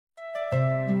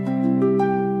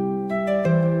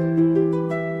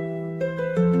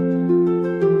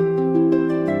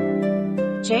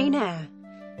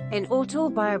in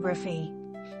Autobiography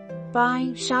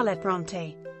by Charlotte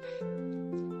Brontë.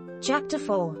 Chapter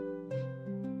 4.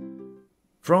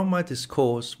 From my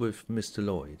discourse with Mr.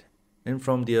 Lloyd, and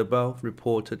from the above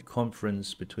reported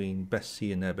conference between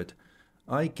Bessie and Abbot,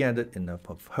 I gathered enough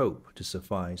of hope to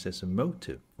suffice as a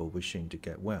motive for wishing to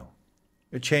get well.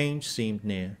 A change seemed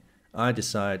near. I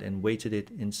decided and waited it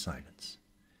in silence.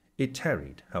 It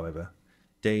tarried, however.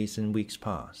 Days and weeks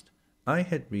passed. I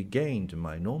had regained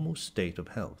my normal state of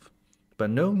health, but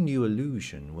no new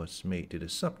allusion was made to the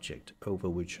subject over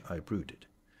which I brooded.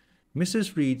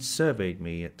 Mrs. Reed surveyed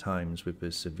me at times with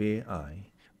a severe eye,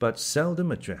 but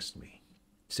seldom addressed me.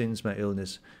 Since my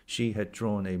illness, she had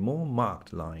drawn a more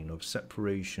marked line of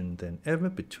separation than ever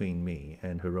between me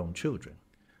and her own children,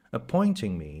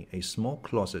 appointing me a small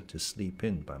closet to sleep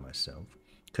in by myself,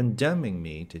 condemning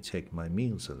me to take my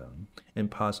meals alone and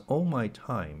pass all my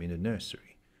time in the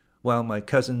nursery, while my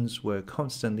cousins were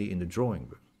constantly in the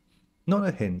drawing-room. Not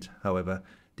a hint, however,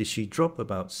 did she drop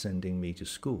about sending me to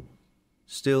school.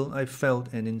 Still, I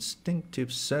felt an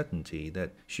instinctive certainty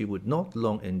that she would not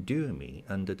long endure me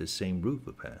under the same roof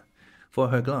with her, for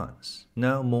her glance,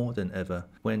 now more than ever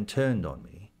when turned on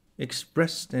me,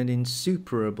 expressed an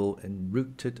insuperable and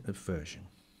rooted aversion.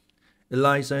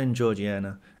 Eliza and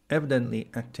Georgiana, evidently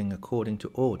acting according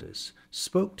to orders,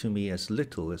 spoke to me as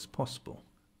little as possible.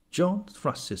 John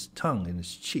thrust his tongue in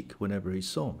his cheek whenever he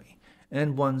saw me,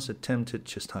 and once attempted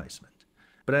chastisement.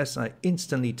 But as I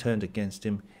instantly turned against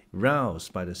him,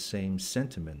 roused by the same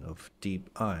sentiment of deep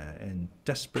ire and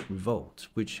desperate revolt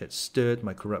which had stirred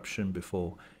my corruption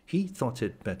before, he thought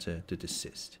it better to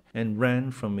desist, and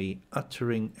ran from me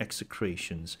uttering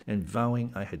execrations and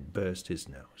vowing I had burst his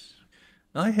nose.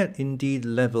 I had indeed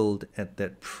levelled at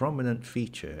that prominent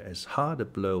feature as hard a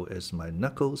blow as my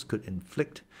knuckles could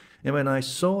inflict, and when I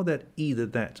saw that either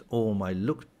that or my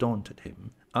look daunted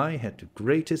him, I had the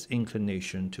greatest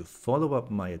inclination to follow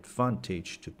up my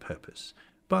advantage to purpose.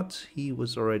 But he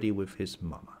was already with his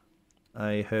mamma.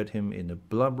 I heard him in a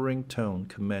blubbering tone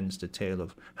commence the tale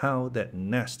of how that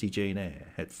nasty Jane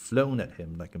Eyre had flown at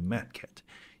him like a madcat.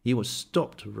 He was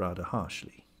stopped rather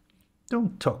harshly.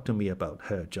 "Don't talk to me about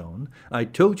her, John. I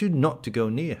told you not to go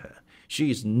near her.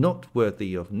 She is not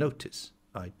worthy of notice.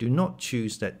 I do not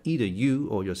choose that either you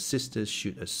or your sisters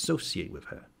should associate with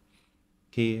her."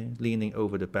 Here, leaning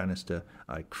over the banister,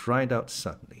 I cried out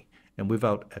suddenly, and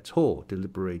without at all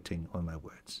deliberating on my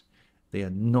words, "They are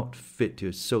not fit to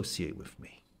associate with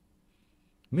me."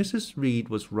 Mrs. Reed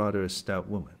was rather a stout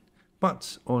woman,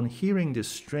 but on hearing this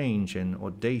strange and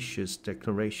audacious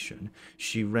declaration,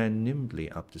 she ran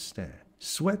nimbly up the stair,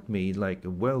 swept me like a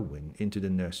whirlwind into the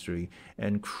nursery,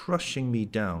 and crushing me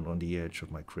down on the edge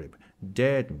of my crib,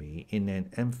 dared me in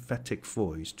an emphatic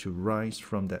voice to rise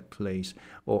from that place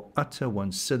or utter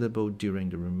one syllable during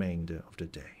the remainder of the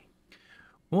day.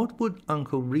 "What would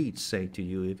Uncle Reed say to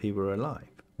you if he were alive?"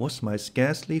 was my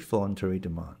scarcely voluntary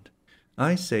demand.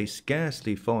 I say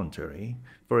scarcely voluntary,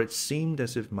 for it seemed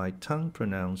as if my tongue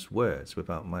pronounced words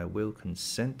without my will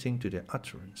consenting to their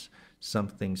utterance.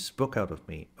 Something spoke out of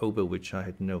me over which I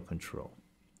had no control.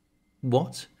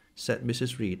 "What?" said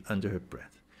Mrs. Reed under her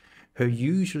breath. Her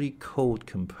usually cold,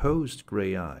 composed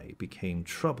grey eye became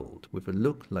troubled with a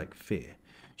look like fear.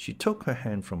 She took her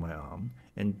hand from my arm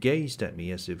and gazed at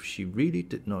me as if she really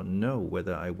did not know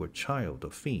whether I were child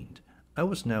or fiend. I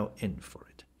was now in for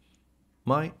it.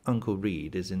 "My Uncle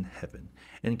Reed is in heaven,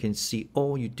 and can see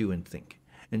all you do and think,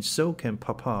 and so can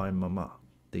Papa and Mamma.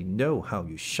 They know how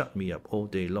you shut me up all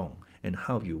day long, and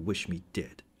how you wish me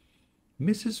dead."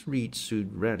 Mrs. Reed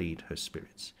soon rallied her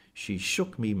spirits. She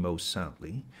shook me most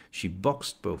soundly, she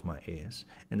boxed both my ears,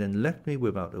 and then left me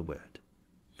without a word.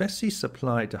 Bessie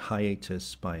supplied the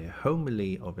hiatus by a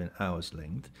homily of an hour's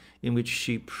length, in which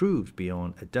she proved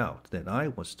beyond a doubt that I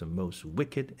was the most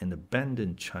wicked and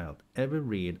abandoned child ever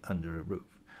reared under a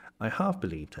roof. I half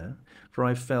believed her, for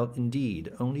I felt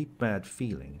indeed only bad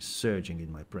feelings surging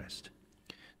in my breast.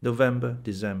 November,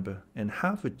 December, and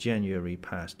half of January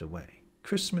passed away.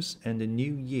 Christmas and the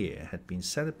New Year had been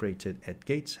celebrated at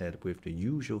Gateshead with the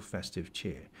usual festive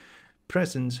cheer.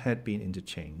 Presents had been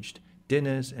interchanged,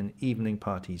 dinners and evening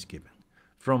parties given.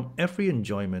 From every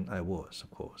enjoyment I was, of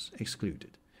course,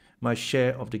 excluded. My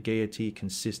share of the gaiety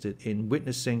consisted in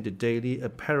witnessing the daily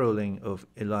appareling of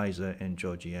Eliza and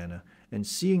Georgiana, and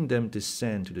seeing them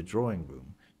descend to the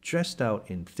drawing-room, dressed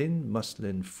out in thin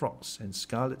muslin frocks and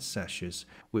scarlet sashes,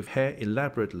 with hair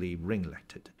elaborately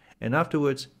ringletted, and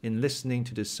afterwards in listening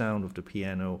to the sound of the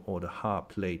piano or the harp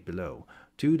played below,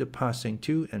 to the passing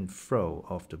to and fro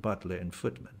of the butler and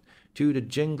footman, to the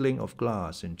jingling of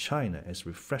glass and china as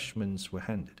refreshments were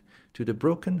handed, to the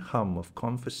broken hum of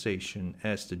conversation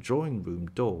as the drawing-room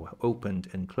door opened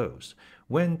and closed.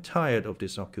 When tired of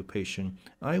this occupation,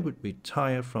 I would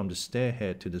retire from the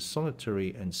stairhead to the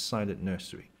solitary and silent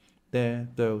nursery. There,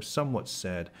 though somewhat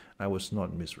sad, I was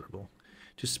not miserable.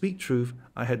 To speak truth,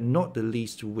 I had not the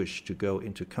least wish to go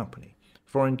into company,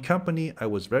 for in company I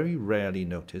was very rarely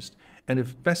noticed, and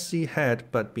if Bessie had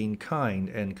but been kind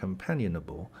and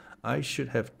companionable, I should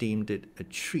have deemed it a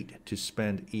treat to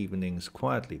spend evenings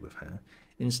quietly with her,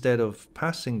 instead of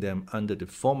passing them under the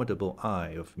formidable eye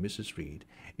of Mrs. Reed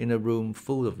in a room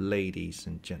full of ladies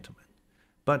and gentlemen.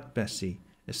 But Bessie,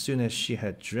 as soon as she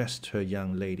had dressed her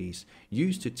young ladies,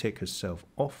 used to take herself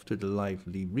off to the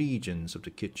lively regions of the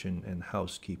kitchen and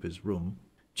housekeeper's room,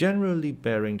 generally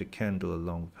bearing the candle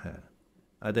along with her.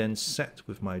 I then sat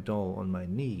with my doll on my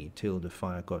knee till the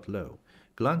fire got low,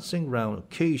 glancing round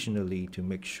occasionally to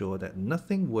make sure that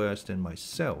nothing worse than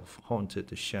myself haunted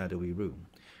the shadowy room,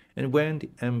 and when the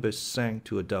embers sank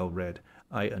to a dull red,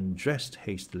 I undressed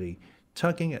hastily,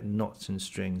 tugging at knots and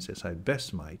strings as I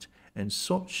best might, and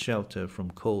sought shelter from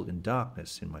cold and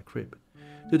darkness in my crib.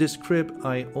 To this crib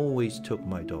I always took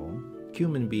my doll.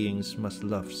 Human beings must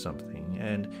love something,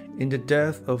 and in the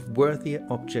dearth of worthier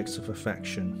objects of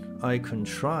affection, I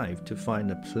contrived to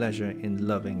find a pleasure in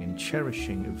loving and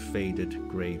cherishing a faded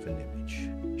graven image,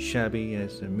 shabby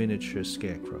as a miniature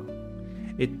scarecrow.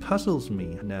 It puzzles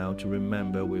me now to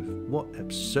remember with what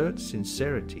absurd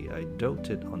sincerity I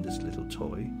doted on this little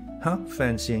toy, half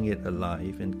fancying it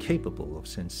alive and capable of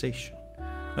sensation.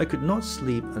 I could not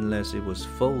sleep unless it was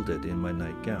folded in my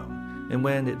nightgown, and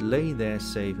when it lay there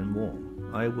safe and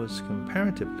warm, I was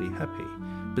comparatively happy,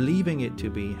 believing it to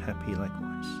be happy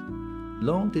likewise.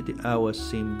 Long did the hours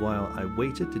seem while I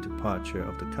waited the departure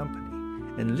of the company,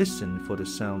 and listened for the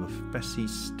sound of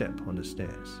Bessie's step on the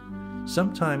stairs.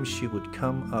 Sometimes she would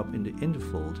come up in the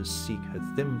interval to seek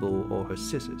her thimble or her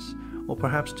scissors, or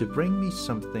perhaps to bring me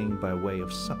something by way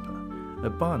of supper, a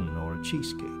bun or a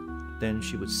cheesecake. Then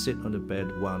she would sit on the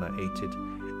bed while I ate it,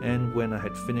 and when I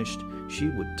had finished, she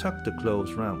would tuck the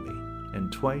clothes round me,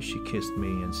 and twice she kissed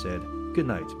me and said, "Good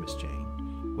night, Miss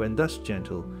Jane." When thus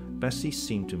gentle, Bessie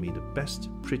seemed to me the best,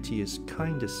 prettiest,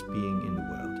 kindest being in the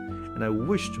world, and I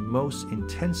wished most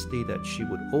intensely that she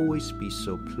would always be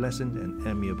so pleasant and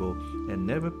amiable, and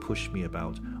never push me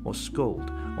about, or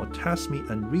scold, or task me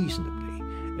unreasonably,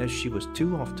 as she was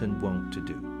too often wont to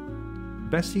do.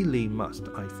 Bessie Lee must,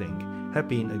 I think, have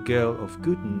been a girl of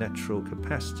good natural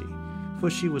capacity, for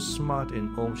she was smart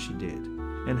in all she did,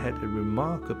 and had a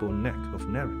remarkable knack of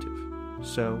narrative.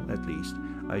 So, at least,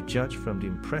 I judge from the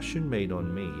impression made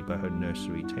on me by her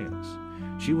nursery tales.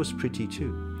 She was pretty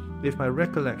too, if my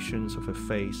recollections of her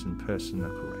face and person are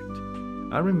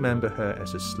correct. I remember her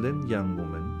as a slim young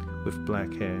woman, with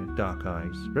black hair, dark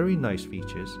eyes, very nice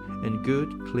features, and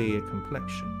good, clear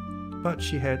complexion. But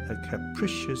she had a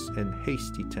capricious and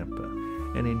hasty temper,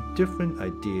 and indifferent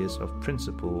ideas of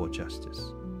principle or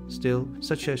justice. Still,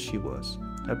 such as she was,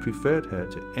 I preferred her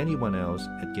to anyone else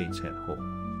at Gateshead Hall.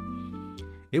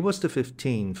 It was the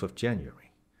 15th of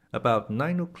January. About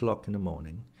 9 o'clock in the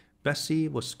morning, Bessie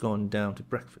was gone down to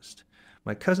breakfast.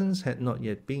 My cousins had not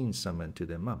yet been summoned to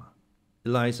their mamma.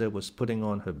 Eliza was putting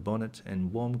on her bonnet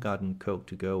and warm garden coat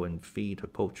to go and feed her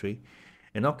poultry,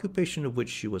 an occupation of which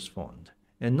she was fond,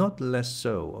 and not less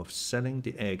so of selling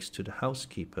the eggs to the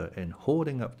housekeeper and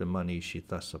hoarding up the money she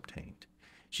thus obtained.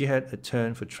 She had a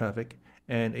turn for traffic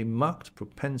and a marked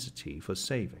propensity for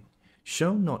saving,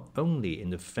 shown not only in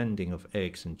the fending of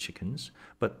eggs and chickens,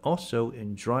 but also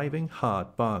in driving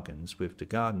hard bargains with the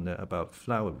gardener about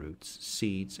flower roots,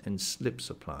 seeds, and slips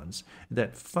of plants,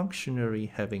 that functionary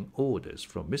having orders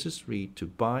from Mrs. Reed to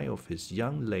buy of his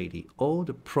young lady all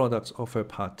the products of her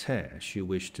parterre she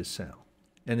wished to sell.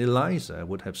 And Eliza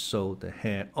would have sold the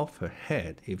hair off her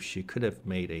head if she could have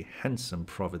made a handsome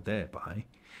profit thereby.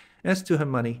 As to her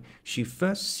money, she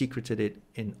first secreted it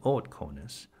in odd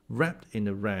corners, wrapped in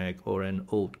a rag or an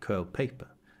old curl paper.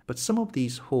 But some of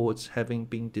these hoards having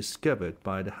been discovered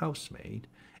by the housemaid,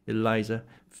 Eliza,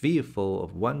 fearful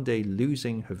of one day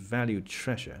losing her valued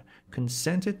treasure,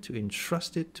 consented to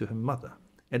entrust it to her mother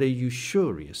at a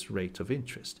usurious rate of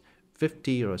interest,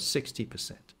 50 or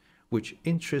 60%, which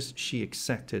interest she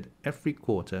exacted every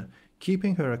quarter,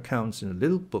 keeping her accounts in a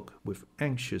little book with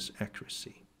anxious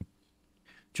accuracy.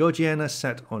 Georgiana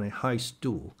sat on a high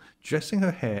stool, dressing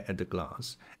her hair at the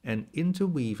glass, and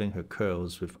interweaving her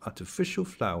curls with artificial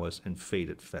flowers and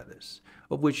faded feathers,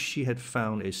 of which she had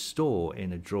found a store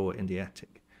in a drawer in the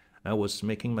attic. I was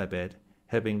making my bed,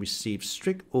 having received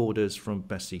strict orders from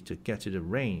Bessie to get it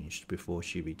arranged before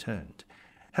she returned,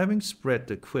 Having spread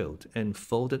the quilt and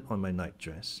folded on my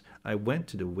nightdress, I went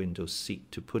to the window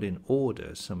seat to put in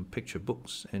order some picture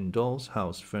books and doll's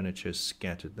house furniture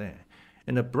scattered there.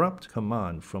 An abrupt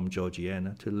command from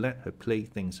Georgiana to let her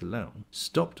playthings alone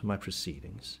stopped my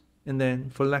proceedings, and then,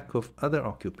 for lack of other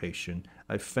occupation,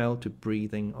 I fell to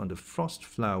breathing on the frost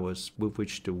flowers with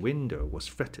which the window was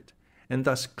fretted, and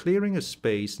thus clearing a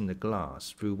space in the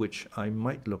glass through which I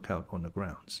might look out on the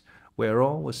grounds, where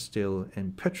all was still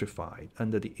and petrified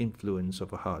under the influence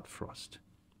of a hard frost.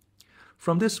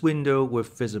 From this window were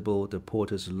visible the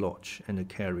porter's lodge and the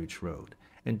carriage road,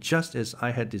 and just as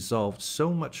I had dissolved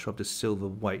so much of the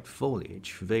silver-white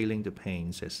foliage veiling the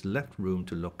panes as left room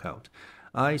to look out,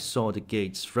 I saw the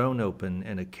gates thrown open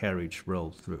and a carriage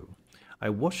roll through. I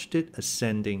watched it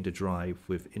ascending the drive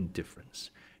with indifference.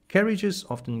 Carriages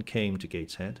often came to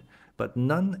Gateshead, but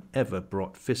none ever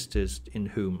brought visitors in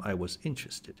whom I was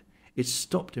interested. It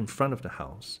stopped in front of the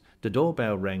house. The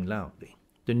doorbell rang loudly.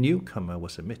 The newcomer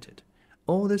was admitted.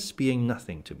 All this being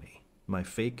nothing to me, my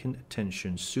vacant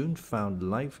attention soon found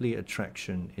lively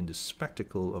attraction in the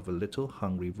spectacle of a little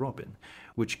hungry robin,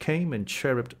 which came and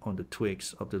chirruped on the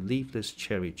twigs of the leafless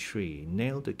cherry tree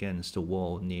nailed against the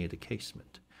wall near the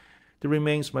casement. The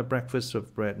remains of my breakfast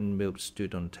of bread and milk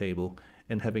stood on the table,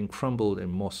 and having crumbled a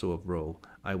morsel of roll,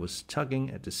 I was tugging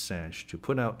at the sash to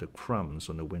put out the crumbs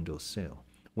on the window-sill,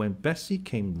 when Bessie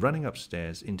came running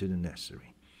upstairs into the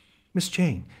nursery. "Miss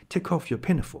Jane, take off your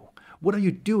pinafore. What are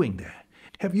you doing there?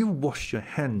 Have you washed your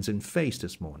hands and face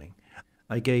this morning?"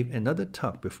 I gave another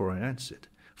tug before I answered,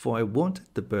 for I wanted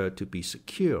the bird to be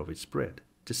secure of its bread.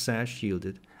 The sash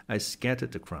yielded. I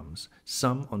scattered the crumbs,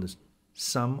 some on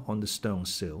the stone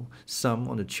sill, some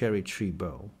on the cherry tree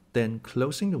bough. Then,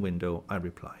 closing the window, I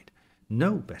replied,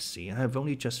 "No, Bessie, I have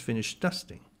only just finished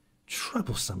dusting."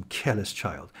 "Troublesome, careless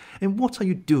child! And what are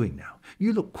you doing now?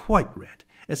 You look quite red,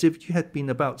 as if you had been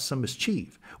about some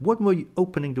mischief. What were you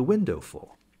opening the window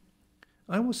for?"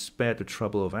 I was spared the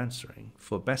trouble of answering,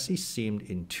 for Bessie seemed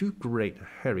in too great a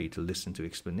hurry to listen to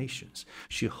explanations.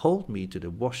 She hauled me to the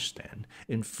washstand,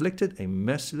 inflicted a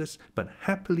merciless but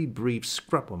happily brief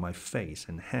scrub on my face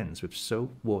and hands with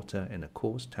soap, water, and a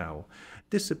coarse towel,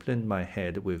 disciplined my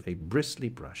head with a bristly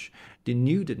brush,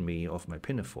 denuded me of my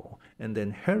pinafore, and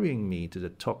then, hurrying me to the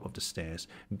top of the stairs,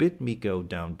 bid me go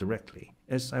down directly,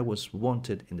 as I was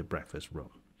wanted in the breakfast room.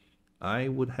 I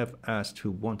would have asked who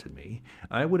wanted me.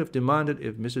 I would have demanded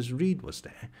if Mrs. Reed was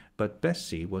there, but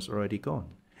Bessie was already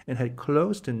gone, and had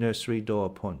closed the nursery door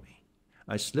upon me.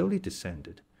 I slowly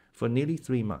descended. For nearly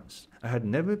 3 months, I had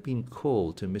never been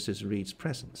called to Mrs. Reed's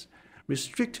presence.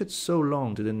 Restricted so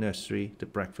long to the nursery, the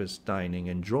breakfast, dining,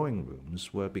 and drawing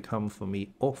rooms were become for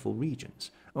me awful regions,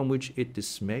 on which it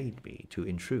dismayed me to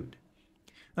intrude.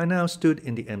 I now stood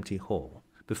in the empty hall.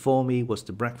 Before me was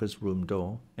the breakfast-room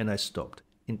door, and I stopped,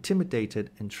 intimidated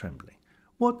and trembling.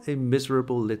 What a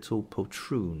miserable little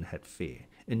poltroon had fear,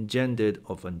 engendered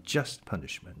of unjust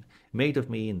punishment, made of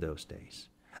me in those days.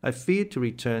 I feared to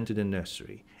return to the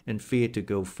nursery, and feared to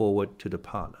go forward to the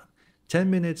parlour. 10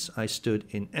 minutes I stood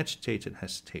in agitated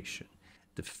hesitation.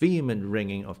 The vehement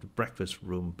ringing of the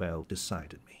breakfast-room bell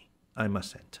decided me. I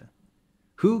must enter.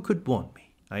 Who could want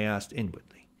me? I asked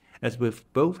inwardly, as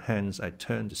with both hands I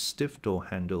turned the stiff door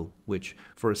handle which,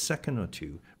 for a second or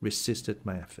two, resisted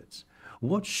my efforts.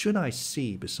 What should I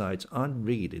see besides Aunt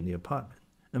Reed in the apartment?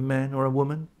 A man or a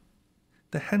woman?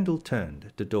 The handle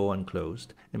turned, the door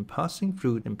unclosed, and passing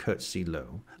through and curtsy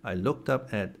low, I looked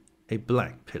up at a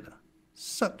black pillar.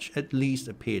 Such at least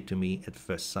appeared to me at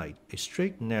first sight, a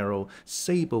straight, narrow,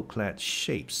 sable-clad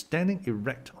shape standing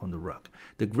erect on the rug.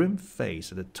 The grim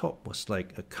face at the top was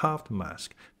like a carved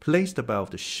mask placed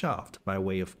above the shaft by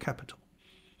way of capital.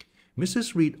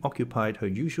 Mrs. Reed occupied her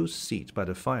usual seat by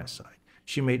the fireside.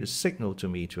 She made a signal to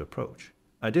me to approach.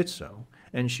 I did so,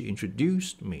 and she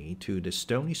introduced me to the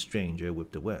stony stranger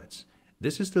with the words,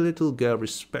 "This is the little girl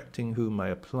respecting whom I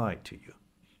applied to you."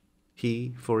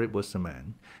 He, for it was a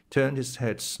man, turned his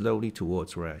head slowly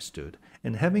towards where I stood,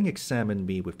 and having examined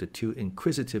me with the 2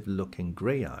 inquisitive-looking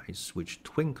grey eyes which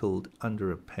twinkled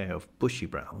under a pair of bushy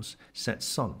brows, said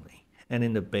solemnly, and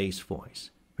in a bass voice,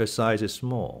 "Her size is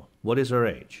small. What is her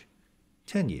age?"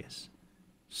 10 years.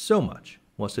 "So much,"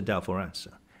 was the doubtful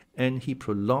answer, and he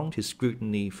prolonged his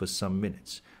scrutiny for some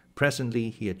minutes. Presently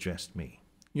he addressed me.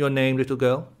 "Your name, little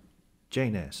girl?"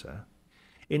 "Jane Eyre, sir."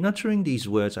 In uttering these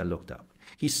words I looked up.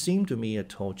 He seemed to me a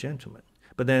tall gentleman,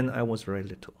 but then I was very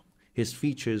little. His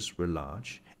features were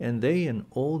large, and they and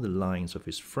all the lines of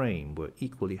his frame were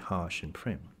equally harsh and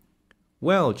prim.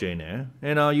 "Well, Jane Eyre,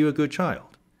 and are you a good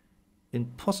child?"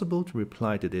 Impossible to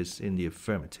reply to this in the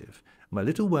affirmative. My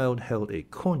little world held a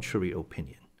contrary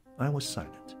opinion. I was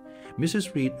silent.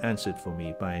 Mrs. Reed answered for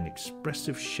me by an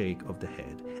expressive shake of the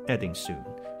head, adding soon,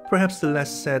 "Perhaps the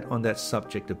less said on that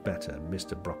subject the better,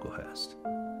 Mr. Brocklehurst."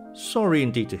 "Sorry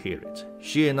indeed to hear it.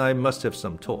 She and I must have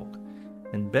some talk."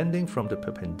 And bending from the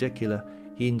perpendicular,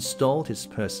 he installed his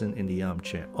person in the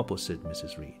armchair opposite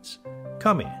Mrs. Reed's.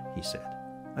 "Come here," he said.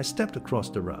 I stepped across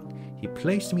the rug. He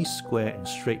placed me square and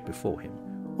straight before him.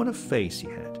 What a face he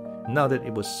had, now that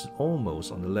it was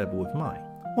almost on the level with mine.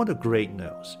 What a great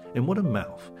nose, and what a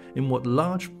mouth, and what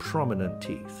large prominent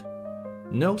teeth.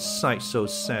 "No sight so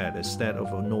sad as that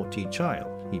of a naughty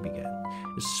child," he began,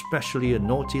 "especially a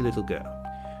naughty little girl.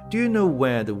 Do you know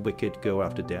where the wicked go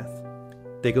after death?"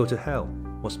 "They go to hell,"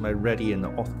 was my ready and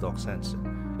orthodox answer.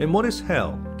 "And what is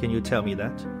hell? Can you tell me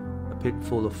that?" "A pit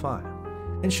full of fire."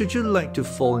 "And should you like to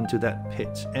fall into that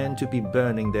pit and to be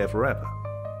burning there forever?"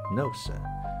 "No, sir."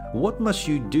 "What must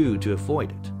you do to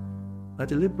avoid it?" I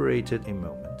deliberated a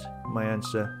moment. My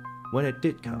answer, when it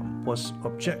did come, was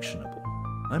objectionable.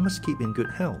 I must keep in good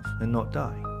health and not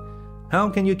die. "How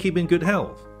can you keep in good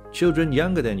health? Children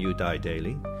younger than you die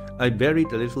daily. I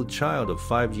buried a little child of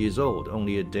 5 years old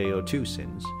only a day or two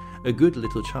since, a good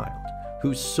little child,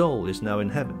 whose soul is now in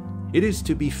heaven. It is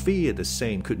to be feared the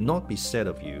same could not be said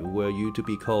of you were you to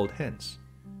be called hence."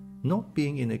 Not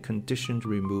being in a condition to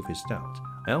remove his doubt,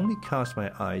 I only cast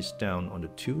my eyes down on the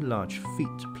 2 large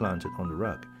feet planted on the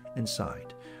rug and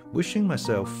sighed, wishing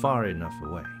myself far enough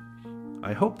away.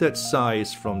 I hope that sigh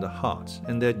is from the heart,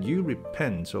 and that you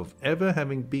repent of ever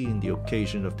having been the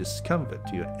occasion of discomfort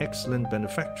to your excellent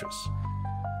benefactress.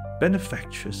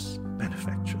 "Benefactress,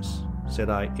 benefactress," said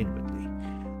I inwardly.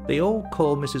 "They all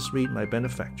call Mrs. Reed my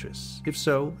benefactress. If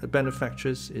so, a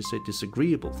benefactress is a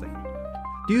disagreeable thing."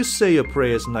 "Do you say your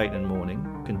prayers night and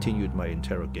morning?" continued my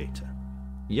interrogator.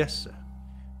 "Yes, sir."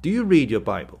 "Do you read your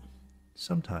Bible?"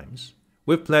 "Sometimes."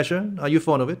 "With pleasure? Are you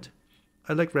fond of it?"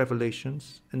 "I like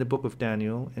Revelations, and the book of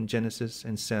Daniel, and Genesis,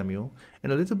 and Samuel,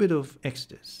 and a little bit of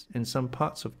Exodus, and some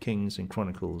parts of Kings and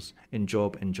Chronicles, and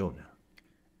Job and Jonah."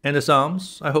 "And the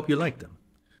Psalms? I hope you like them."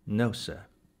 "No, sir."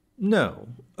 "No?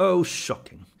 Oh,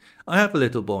 shocking. I have a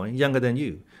little boy, younger than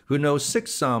you, who knows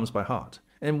 6 Psalms by heart,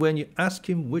 and when you ask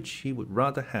him which he would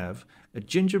rather have, a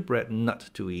gingerbread nut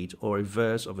to eat or a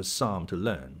verse of a psalm to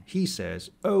learn, he says,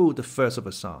 'Oh, the first of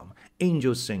a psalm.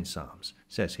 Angels sing psalms,'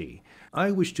 says he.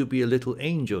 'I wish to be a little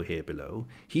angel here below.'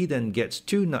 He then gets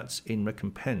 2 nuts in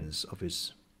recompense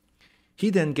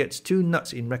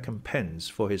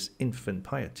for his infant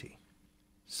piety."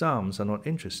 "Psalms are not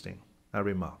interesting," I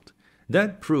remarked.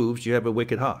 "That proves you have a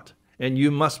wicked heart, and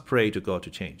you must pray to God to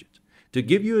change it, to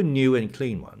give you a new and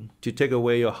clean one, to take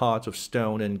away your heart of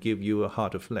stone and give you a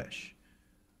heart of flesh."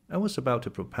 I was about to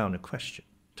propound a question,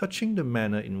 touching the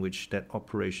manner in which that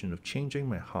operation of changing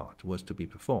my heart was to be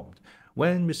performed,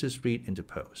 when Mrs. Reed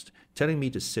interposed, telling me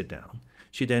to sit down.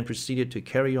 She then proceeded to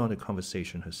carry on the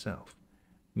conversation herself.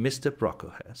 "Mr.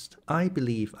 Brocklehurst, I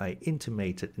believe I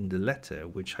intimated in the letter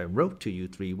which I wrote to you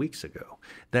 3 weeks ago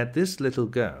that this little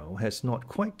girl has not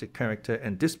quite the character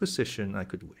and disposition I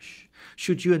could wish.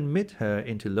 Should you admit her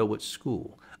into Lowood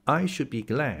School, I should be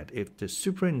glad if the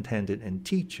superintendent and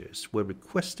teachers were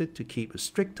requested to keep a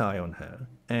strict eye on her,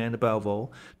 and, above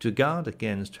all, to guard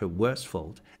against her worst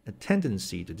fault, a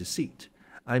tendency to deceit.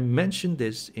 I mention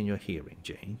this in your hearing,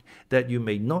 Jane, that you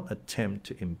may not attempt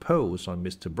to impose on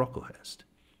Mr. Brocklehurst."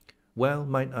 Well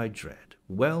might I dread,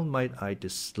 well might I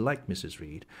dislike Mrs.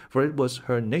 Reed, for it was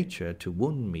her nature to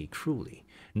wound me cruelly.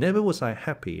 Never was I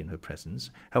happy in her presence,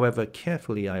 however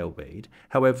carefully I obeyed,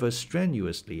 however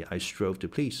strenuously I strove to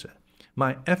please her.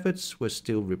 My efforts were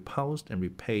still repulsed and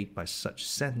repaid by such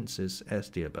sentences as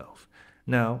the above.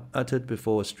 Now, uttered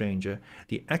before a stranger,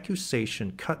 the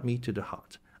accusation cut me to the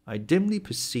heart. I dimly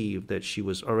perceived that she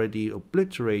was already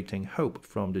obliterating hope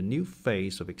from the new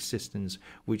phase of existence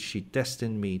which she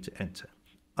destined me to enter.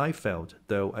 I felt,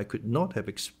 though I could not have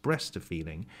expressed the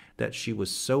feeling, that she was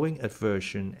sowing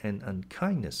aversion and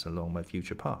unkindness along my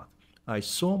future path. I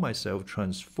saw myself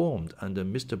transformed under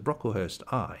Mr. Brocklehurst's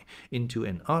eye into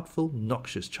an artful,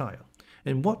 noxious child,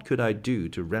 and what could I do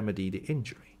to remedy the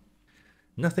injury?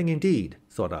 Nothing indeed,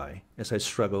 thought I, as I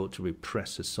struggled to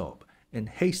repress a sob, and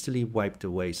hastily wiped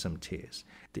away some tears,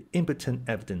 the impotent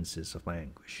evidences of my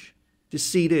anguish.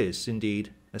 "Deceit is,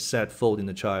 indeed, a sad fault in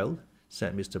a child,"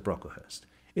 said Mr. Brocklehurst.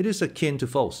 "It is akin to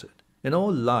falsehood, and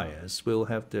all liars will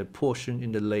have their portion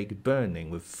in the lake burning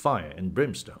with fire and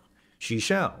brimstone. She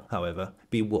shall, however,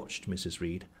 be watched, Mrs.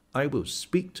 Reed. I will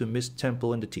speak to Miss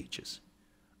Temple and the teachers."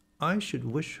 "I should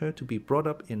wish her to be brought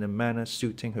up in a manner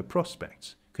suiting her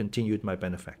prospects," continued my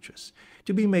benefactress,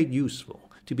 "to be made useful,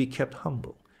 to be kept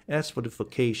humble. As for the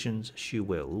vacations, she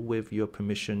will, with your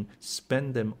permission,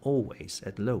 spend them always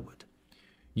at Lowood."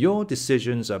 "Your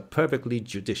decisions are perfectly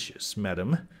judicious,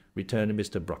 madam," returned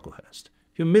Mr. Brocklehurst.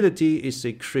 "Humility is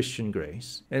a Christian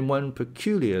grace, and one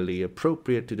peculiarly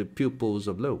appropriate to the pupils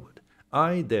of Lowood.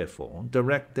 I, therefore,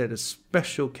 direct that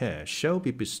especial care shall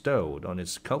be bestowed on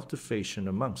its cultivation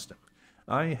amongst them.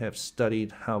 I have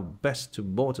studied how best to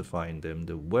mortify in them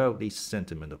the worldly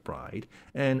sentiment of pride,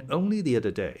 and only the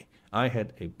other day I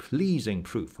had a pleasing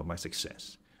proof of my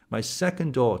success. My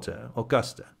second daughter,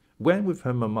 Augusta, went with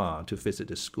her mamma to visit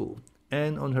the school,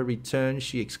 and on her return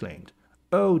she exclaimed,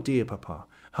 'Oh, dear papa,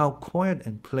 how quiet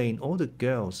and plain all the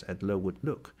girls at Lowood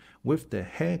look, with their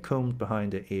hair combed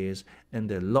behind their ears, and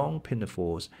their long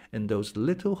pinafores, and those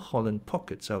little holland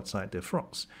pockets outside their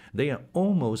frocks. They are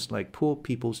almost like poor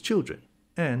people's children.'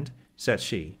 And, said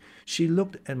she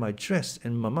looked at my dress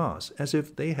and mamma's as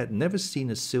if they had never seen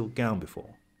a silk gown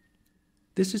before."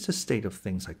 "This is a state of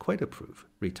things I quite approve,"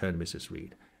 returned Mrs.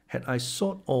 Reed. "Had I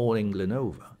sought all England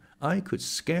over, I could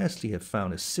scarcely have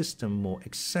found a system more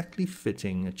exactly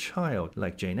fitting a child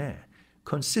like Jane Eyre.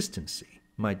 Consistency,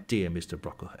 my dear Mr.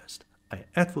 Brocklehurst. I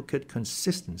advocate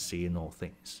consistency in all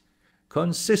things."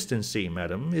 "Consistency,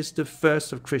 madam, is the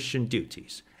first of Christian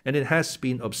duties, and it has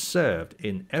been observed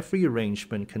in every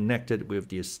arrangement connected with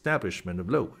the establishment of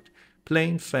Lowood.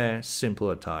 Plain fare,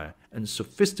 simple attire, and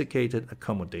sophisticated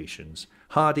accommodations,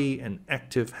 hardy and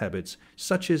active habits,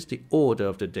 such is the order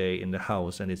of the day in the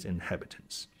house and its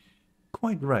inhabitants."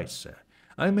 "Quite right, sir.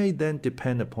 I may then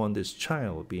depend upon this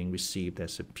child being received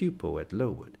as a pupil at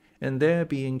Lowood, and there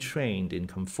being trained in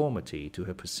conformity to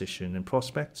her position and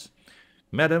prospects?"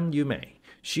 "Madam, you may.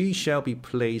 She shall be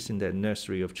placed in that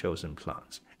nursery of chosen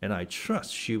plants, and I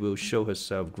trust she will show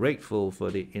herself grateful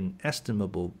for the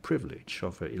inestimable privilege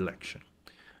of her election."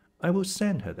 "I will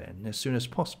send her, then, as soon as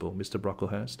possible, Mr.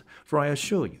 Brocklehurst, for I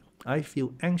assure you I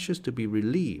feel anxious to be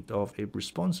relieved of a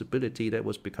responsibility that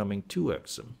was becoming too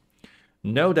irksome."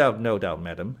 No doubt,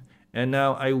 madam. And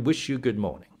now I wish you good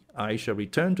morning. I shall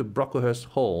return to Brocklehurst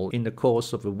Hall in the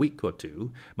course of a week or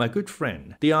two. My good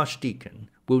friend, the Archdeacon,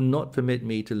 will not permit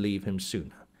me to leave him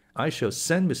sooner. I shall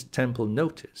send Miss Temple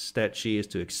notice that she is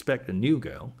to expect a new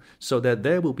girl, so that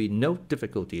there will be no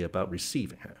difficulty about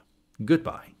receiving her.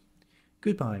 Goodbye."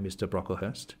 "Goodbye, Mr.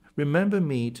 Brocklehurst. Remember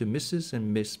me to Mrs.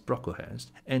 and Miss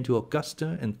Brocklehurst, and to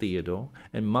Augusta and Theodore,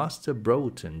 and Master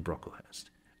Broughton Brocklehurst."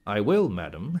 "I will,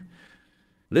 madam.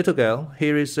 Little girl,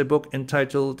 here is a book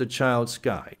entitled The Child's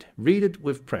Guide. Read it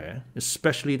with prayer,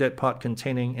 especially that part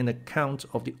containing an account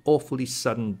of the awfully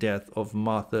sudden death of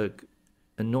Martha,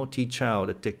 a naughty child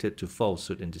addicted to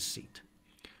falsehood and deceit."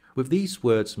 With these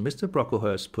words, Mr.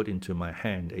 Brocklehurst put into my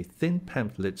hand a thin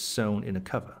pamphlet sewn in a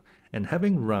cover, and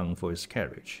having rung for his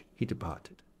carriage, he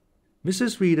departed.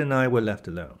 Mrs. Reed and I were left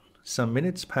alone. Some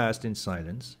minutes passed in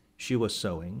silence. She was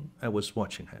sewing. I was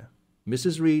watching her.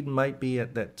 Mrs. Reed might be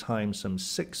at that time some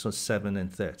 6 or 7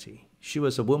 and 30. She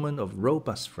was a woman of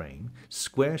robust frame,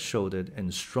 square-shouldered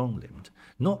and strong-limbed,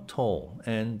 not tall,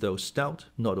 and, though stout,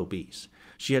 not obese.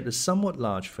 She had a somewhat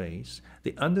large face,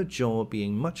 the under jaw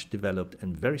being much developed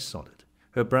and very solid.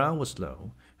 Her brow was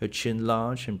low, her chin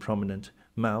large and prominent,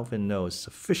 mouth and nose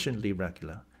sufficiently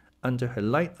regular. Under her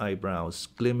light eyebrows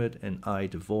glimmered an eye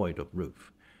devoid of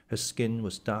roof. Her skin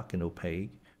was dark and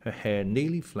opaque, her hair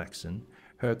nearly flaxen.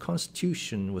 Her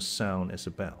constitution was sound as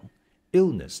a bell.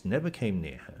 Illness never came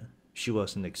near her. She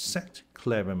was an exact,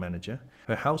 clever manager.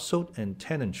 Her household and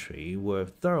tenantry were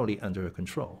thoroughly under her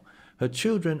control. Her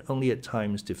children only at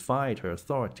times defied her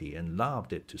authority and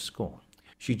laughed it to scorn.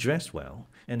 She dressed well,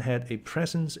 and had a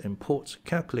presence and port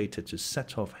calculated to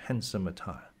set off handsome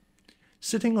attire.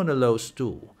 Sitting on a low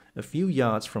stool, a few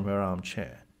yards from her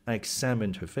armchair, I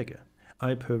examined her figure.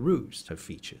 I perused her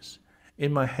features.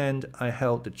 In my hand I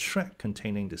held the tract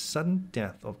containing the sudden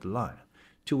death of the liar,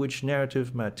 to which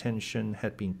narrative my attention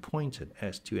had been pointed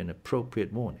as to an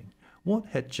appropriate warning. What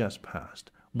had just passed,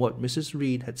 what Mrs.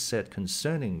 Reed had said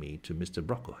concerning me to Mr.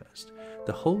 Brocklehurst,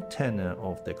 the whole tenor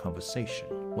of their conversation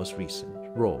was recent,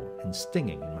 raw, and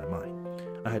stinging in my mind.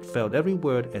 I had felt every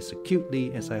word as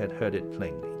acutely as I had heard it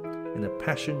plainly, and a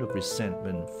passion of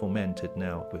resentment fomented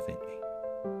now within me.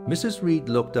 Mrs. Reed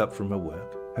looked up from her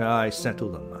work. Her eyes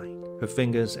settled on mine. Her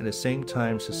fingers at the same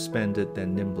time suspended their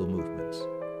nimble movements.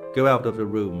 "Go out of the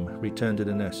room, return to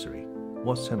the nursery,"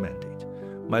 was her mandate.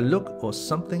 My look or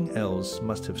something else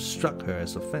must have struck her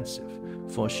as offensive,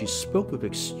 for she spoke with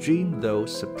extreme though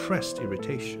suppressed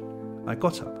irritation. I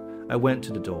got up. I went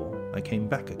to the door. I came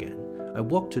back again. I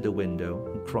walked to the window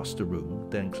and crossed the room,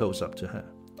 then close up to her.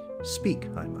 Speak,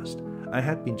 I must. I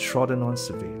had been trodden on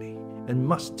severely, and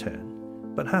must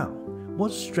turn. But how?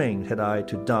 What strength had I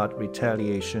to dart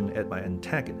retaliation at my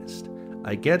antagonist?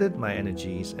 I gathered my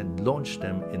energies and launched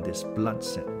them in this blunt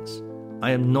sentence.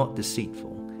 I am not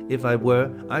deceitful. If I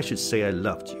were, I should say I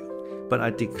loved you. But I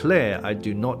declare I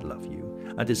do not love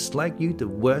you. I dislike you the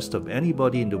worst of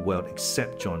anybody in the world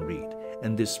except John Reed.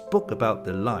 And this book about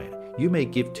the liar you may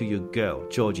give to your girl,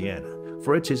 Georgiana,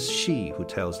 for it is she who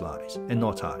tells lies, and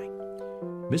not I.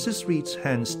 Mrs. Reed's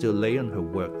hand still lay on her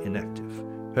work inactive.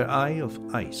 Her eye of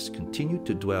ice continued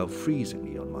to dwell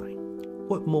freezingly on mine.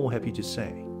 What more have you to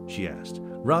say? She asked,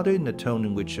 rather in the tone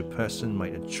in which a person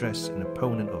might address an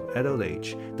opponent of adult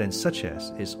age than such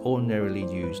as is ordinarily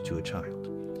used to a child.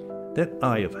 That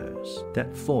eye of hers,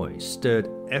 that voice stirred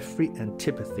every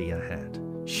antipathy I had.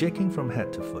 Shaking from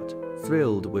head to foot,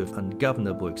 thrilled with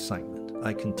ungovernable excitement,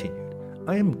 I continued,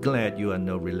 I am glad you are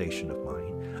no relation of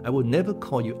mine. I will never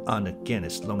call you aunt again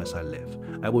as long as I live.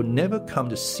 I will never come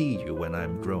to see you when I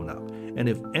am grown up. And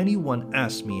if anyone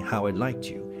asks me how I liked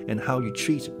you and how you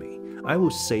treated me, I will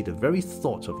say the very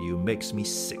thought of you makes me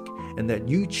sick, and that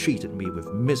you treated me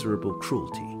with miserable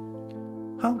cruelty.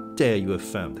 How dare you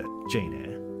affirm that, Jane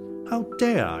Eyre? How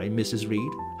dare I, Mrs.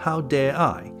 Reed? How dare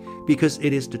I? Because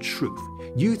it is the truth.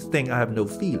 You think I have no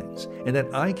feelings, and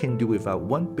that I can do without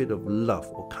one bit of love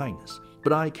or kindness,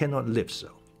 but I cannot live so,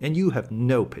 and you have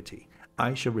no pity.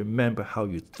 I shall remember how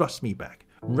you thrust me back,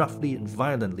 roughly and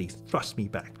violently thrust me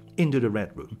back into the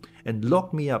Red Room, and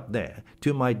locked me up there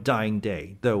to my dying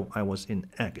day, though I was in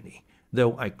agony,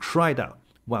 though I cried out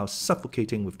while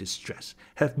suffocating with distress,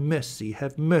 have mercy,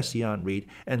 Aunt Reed,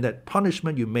 and that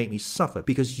punishment you made me suffer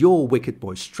because your wicked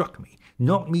boy struck me,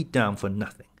 knocked me down for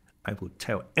nothing. I will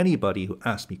tell anybody who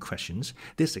asks me questions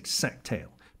this exact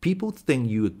tale. People think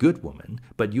you a good woman,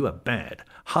 but you are bad,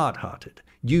 hard-hearted.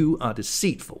 You are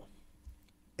deceitful.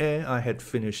 Ere I had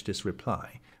finished this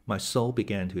reply, my soul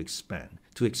began to expand,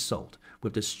 to exult,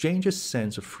 with the strangest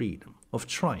sense of freedom, of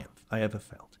triumph I ever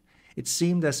felt. It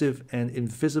seemed as if an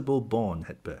invisible bond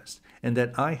had burst, and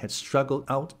that I had struggled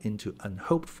out into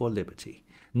unhoped-for liberty.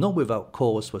 Not without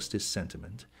cause was this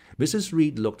sentiment. Mrs.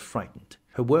 Reed looked frightened.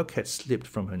 Her work had slipped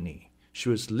from her knee. She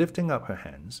was lifting up her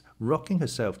hands, rocking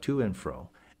herself to and fro,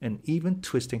 and even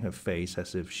twisting her face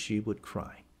as if she would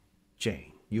cry.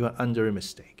 Jane, you are under a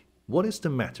mistake. What is the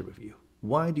matter with you?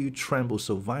 Why do you tremble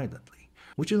so violently?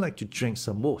 Would you like to drink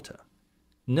some water?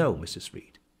 No, Mrs.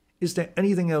 Reed. Is there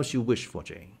anything else you wish for,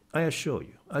 Jane? I assure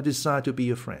you, I desire to be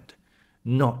your friend.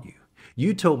 Not you.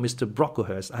 You told Mr.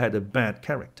 Brocklehurst I had a bad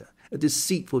character, a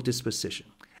deceitful disposition,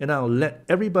 and I'll let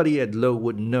everybody at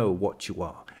Lowood know what you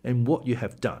are and what you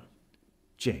have done.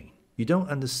 Jane, you don't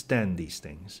understand these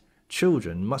things.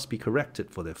 Children must be corrected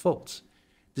for their faults.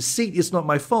 Deceit is not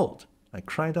my fault, I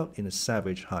cried out in a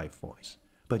savage high voice.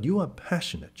 But you are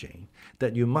passionate, Jane,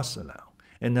 that you must allow.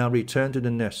 And now return to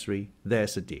the nursery,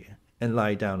 there's a dear, and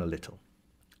lie down a little.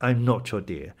 I'm not your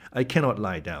dear. I cannot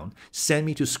lie down. Send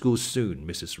me to school soon,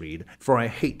 Mrs. Reed, for I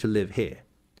hate to live here.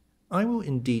 I will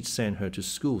indeed send her to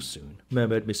school soon,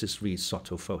 murmured Mrs. Reed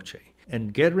sotto voce,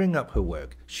 and gathering up her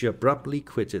work, she abruptly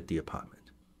quitted the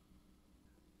apartment.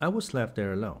 I was left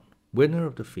there alone, winner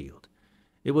of the field.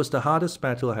 It was the hardest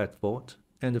battle I had fought,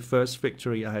 and the first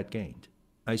victory I had gained.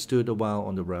 I stood a while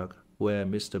on the rug, where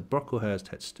Mr. Brocklehurst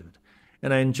had stood,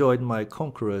 and I enjoyed my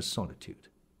conqueror's solitude.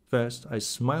 First, I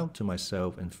smiled to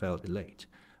myself and felt elate,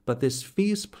 but this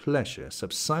fierce pleasure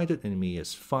subsided in me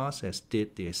as fast as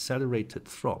did the accelerated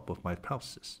throb of my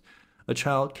pulses. A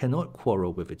child cannot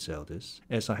quarrel with its elders,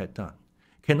 as I had done,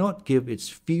 cannot give its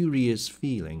furious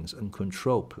feelings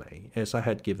uncontrolled play, as I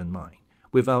had given mine,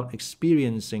 without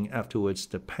experiencing afterwards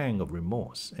the pang of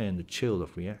remorse and the chill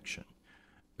of reaction.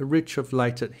 A ridge of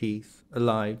lighted heath,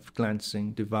 alive,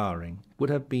 glancing, devouring, would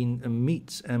have been a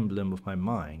meet emblem of my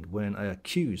mind when I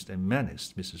accused and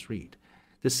menaced Mrs. Reed.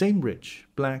 The same ridge,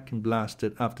 black and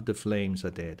blasted after the flames are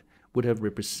dead, would have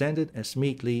represented as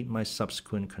meetly my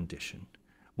subsequent condition,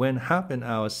 when half an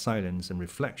hour's silence and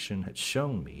reflection had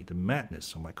shown me the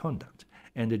madness of my conduct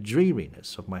and the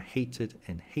dreariness of my hated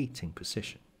and hating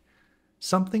position.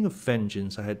 Something of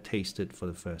vengeance I had tasted for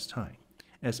the first time.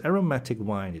 As aromatic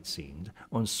wine it seemed,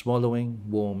 on swallowing,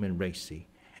 warm and racy.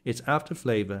 Its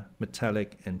after-flavor,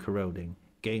 metallic and corroding,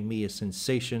 gave me a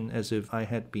sensation as if I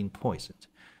had been poisoned.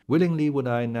 Willingly would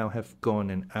I now have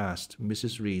gone and asked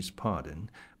Mrs. Reed's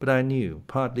pardon, but I knew,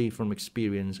 partly from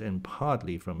experience and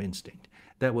partly from instinct,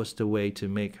 that was the way to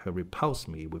make her repulse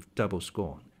me with double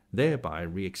scorn, thereby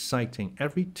re-exciting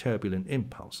every turbulent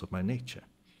impulse of my nature.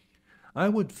 I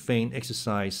would fain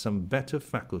exercise some better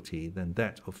faculty than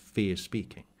that of fair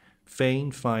speaking,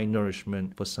 fain find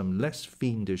nourishment for some less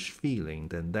fiendish feeling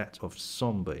than that of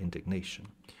sombre indignation.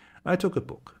 I took a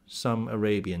book, some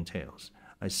Arabian tales.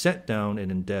 I sat down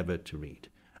and endeavored to read.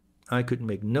 I could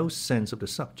make no sense of the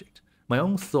subject. My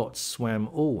own thoughts swam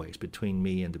always between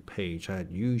me and the page I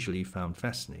had usually found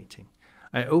fascinating.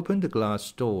 I opened the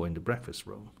glass door in the breakfast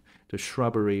room. The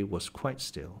shrubbery was quite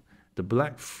still. The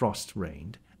black frost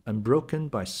reigned, unbroken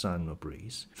by sun or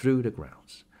breeze, through the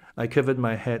grounds. I covered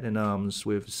my head and arms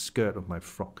with the skirt of my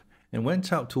frock, and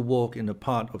went out to walk in a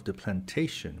part of the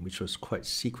plantation which was quite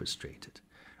sequestrated.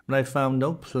 But I found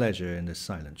no pleasure in the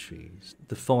silent trees,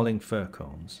 the falling fir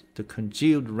cones, the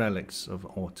congealed relics of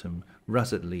autumn,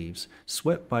 russet leaves,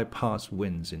 swept by past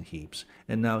winds in heaps,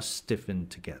 and now stiffened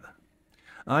together.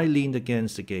 I leaned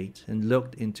against the gate and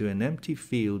looked into an empty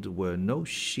field where no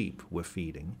sheep were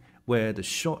feeding, where the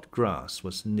short grass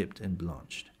was nipped and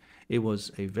blanched. It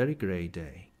was a very grey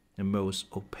day, a most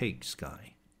opaque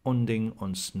sky, onding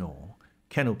on snow,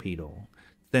 canopied all.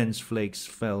 Dense flakes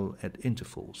fell at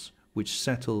intervals, which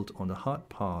settled on the hard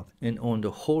path and on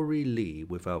the hoary lea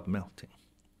without melting.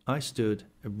 I stood,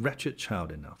 a wretched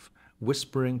child enough,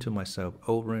 whispering to myself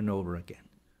over and over again,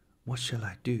 "What shall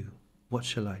I do? What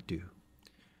shall I do?"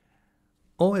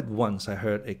 All at once I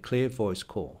heard a clear voice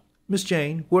call, "Miss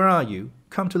Jane, where are you?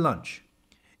 Come to lunch."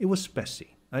 It was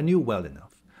Bessie, I knew well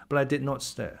enough, but I did not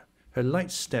stir. Her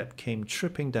light step came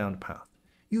tripping down the path.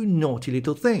 "You naughty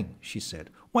little thing," she said.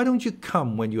 "Why don't you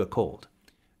come when you are called?"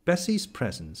 Bessie's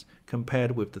presence,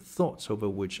 compared with the thoughts over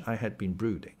which I had been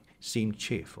brooding, seemed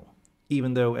cheerful,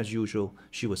 even though, as usual,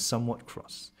 she was somewhat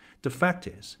cross. The fact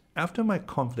is, after my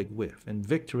conflict with and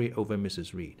victory over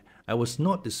Mrs. Reed, I was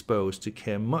not disposed to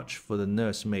care much for the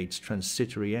nursemaid's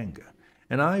transitory anger,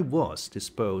 and I was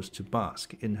disposed to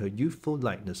bask in her youthful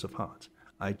lightness of heart.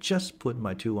 I just put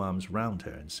my two arms round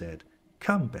her and said,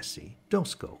 "Come, Bessie, don't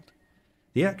scold."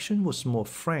 The action was more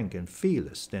frank and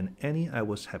fearless than any I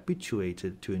was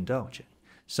habituated to indulge in.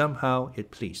 Somehow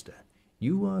it pleased her.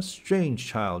 "You are a strange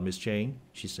child, Miss Jane,"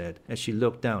 she said, as she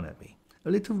looked down at me.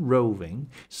 "A little roving,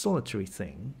 solitary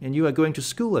thing, and you are going to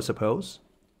school, I suppose?"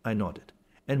 I nodded.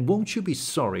 "And won't you be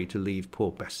sorry to leave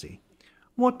poor Bessie?"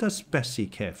 "What does Bessie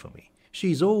care for me?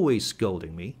 She's always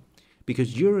scolding me."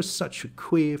 "Because you're such a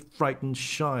queer, frightened,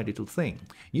 shy little thing.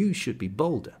 You should be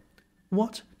bolder."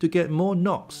 "What, to get more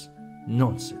knocks?"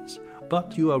 "Nonsense.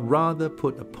 But you are rather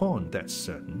put upon, that's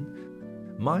certain.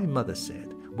 My mother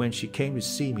said, when she came to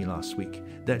see me last week,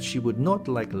 that she would not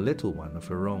like a little one of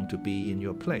her own to be in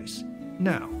your place.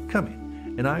 Now, come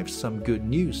in, and I've some good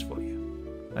news for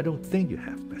you." "I don't think you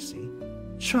have, Bessie."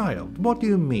 "Child, what do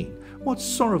you mean? What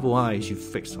sorrowful eyes you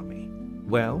fix on me."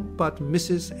 "Well, but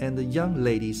Mrs. and the young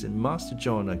ladies and Master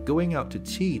John are going out to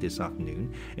tea this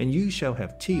afternoon, and you shall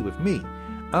have tea with me.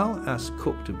 I'll ask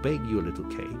cook to bake you a little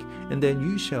cake, and then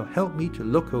you shall help me to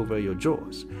look over your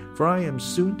drawers, for I am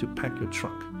soon to pack your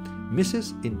trunk.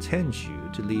 Mrs. intends you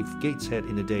to leave Gateshead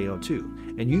in a day or two,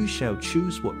 and you shall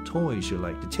choose what toys you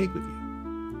like to take with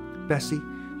you." "Bessie,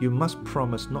 you must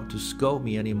promise not to scold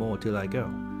me any more till I go."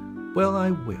 "Well,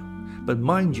 I will, but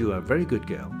mind you are a very good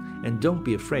girl, and don't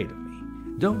be afraid of me.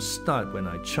 Don't start when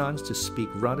I chance to speak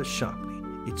rather sharply.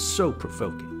 It's so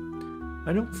provoking."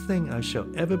 "I don't think I shall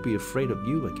ever be afraid of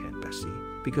you again, Bessie,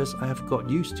 because I have got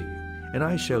used to you, and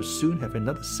I shall soon have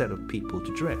another set of people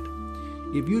to dread.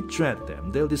 If you dread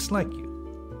them, they'll dislike you."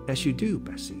 "As you do,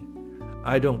 Bessie."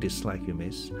 "I don't dislike you,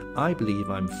 miss. I believe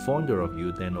I'm fonder of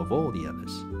you than of all the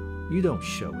others." "You don't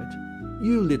show it."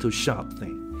 "You little sharp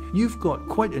thing. You've got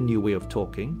quite a new way of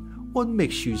talking. What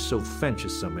makes you so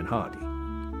venturesome and hardy?"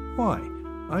 "Why,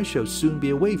 I shall soon be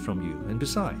away from you, and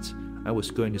besides," I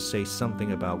was going to say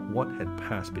something about what had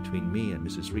passed between me and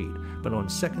Mrs. Reed, but on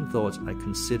second thoughts I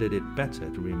considered it better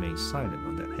to remain silent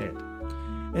on that head.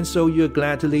 "And so you're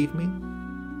glad to leave me?"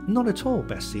 "Not at all,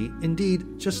 Bessie.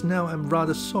 Indeed, just now I'm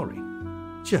rather sorry."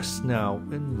 "Just now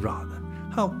and rather.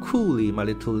 How coolly my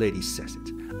little lady says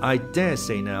it. I dare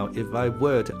say now, if I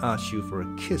were to ask you for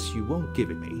a kiss, you won't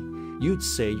give it me. You'd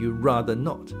say you'd rather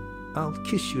not. I'll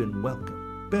kiss you and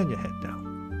welcome. Bend your head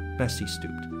down." Bessie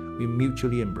stooped. We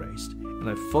mutually embraced, and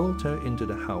I followed her into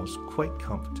the house quite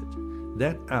comforted.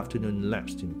 That afternoon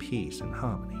lapsed in peace and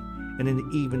harmony, and in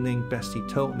the evening Bessie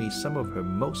told me some of her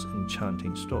most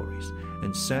enchanting stories,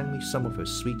 and sang me some of her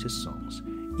sweetest songs.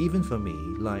 Even for me,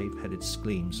 life had its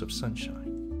gleams of sunshine.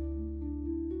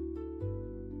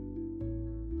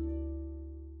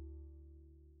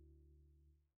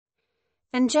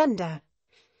 Engender.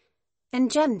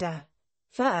 Engender.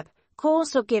 Verb.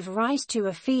 Cause or give rise to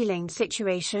a feeling,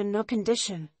 situation, or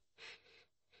condition.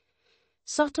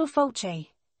 Sotto voce.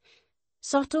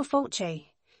 Sotto voce.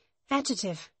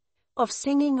 Adjective. Of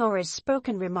singing or a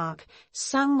spoken remark,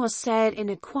 sung or said in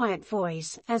a quiet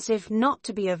voice, as if not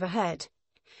to be overheard.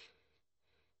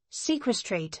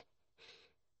 Sequestrate.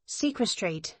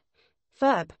 Sequestrate.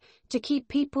 verb, to keep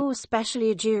people, especially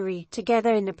a jury,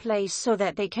 together in a place so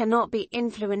that they cannot be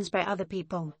influenced by other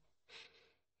people.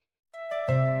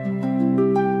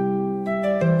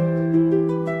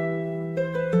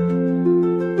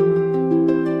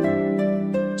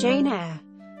 Jane Eyre,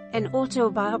 an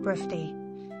Autobiography,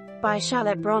 by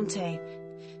Charlotte Brontë.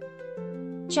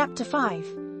 Chapter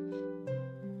 5.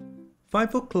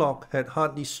 5 o'clock had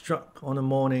hardly struck on the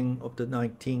morning of the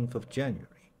 19th of January,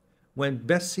 when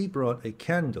Bessie brought a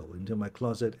candle into my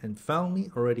closet and found me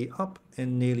already up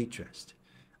and nearly dressed.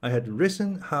 I had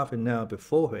risen half an hour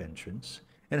before her entrance,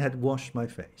 and had washed my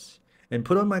face, and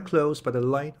put on my clothes by the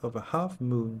light of a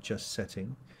half-moon just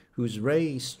setting, whose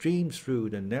rays streamed through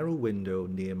the narrow window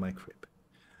near my crib.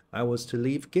 I was to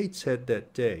leave Gateshead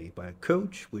that day by a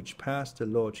coach which passed the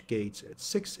lodge gates at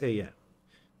 6 a.m.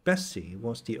 Bessie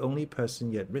was the only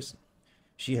person yet risen.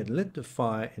 She had lit the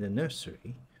fire in the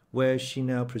nursery, where she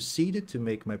now proceeded to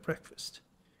make my breakfast.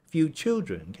 Few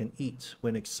children can eat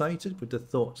when excited with the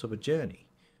thoughts of a journey,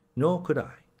 nor could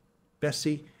I.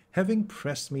 Bessie, having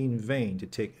pressed me in vain to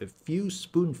take a few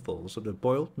spoonfuls of the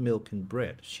boiled milk and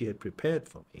bread she had prepared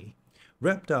for me,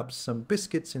 wrapped up some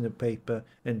biscuits in a paper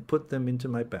and put them into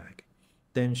my bag.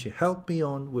 Then she helped me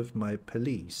on with my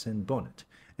pelisse and bonnet,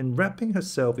 and wrapping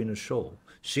herself in a shawl,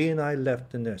 she and I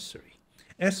left the nursery.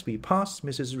 As we passed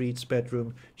Mrs. Reed's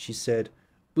bedroom, she said,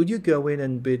 "Would you go in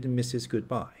and bid Mrs.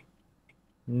 goodbye?"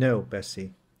 "No,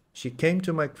 Bessie. She came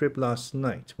to my crib last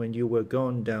night when you were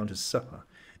gone down to supper,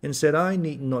 and said I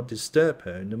need not disturb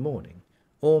her in the morning,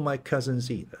 or my cousins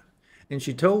either. And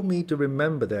she told me to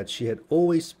remember that she had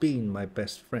always been my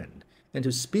best friend, and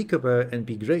to speak of her and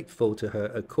be grateful to her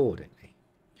accordingly."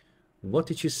 "What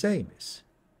did you say, miss?"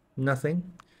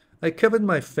 "Nothing. I covered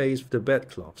my face with the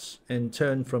bedclothes and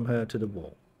turned from her to the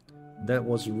wall." "That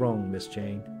was wrong, Miss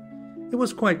Jane." "It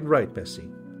was quite right,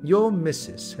 Bessie. Your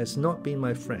missus has not been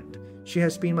my friend. She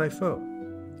has been my foe."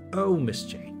 "Oh, Miss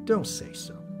Jane, don't say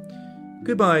so."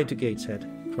 "Goodbye to Gateshead,"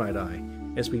 cried I,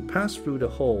 as we passed through the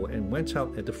hall and went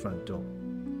out at the front door.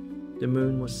 The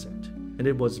moon was set, and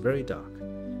it was very dark.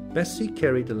 Bessie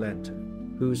carried the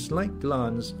lantern, whose light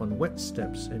glanced on wet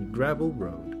steps and gravel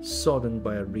road sodden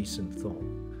by a recent thaw.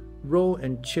 Raw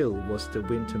and chill was the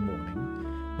winter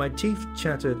morning. My teeth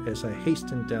chattered as I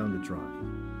hastened down the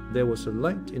drive. There was a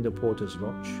light in the porter's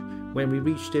lodge. When we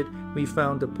reached it, we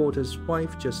found the porter's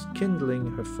wife just kindling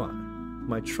her fire.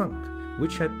 My trunk,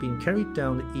 which had been carried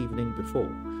down the evening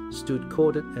before, stood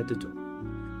corded at the door.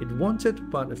 It wanted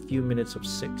but a few minutes of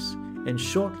 6, and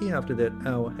shortly after that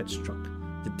hour had struck,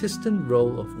 the distant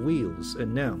roll of wheels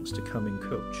announced the coming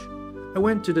coach. I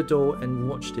went to the door and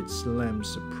watched its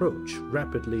lamps approach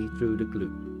rapidly through the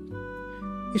gloom.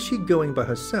 "Is she going by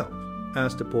herself?"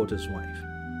 asked the porter's wife.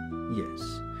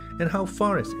 "Yes." "And how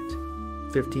far is it?"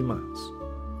 50 miles.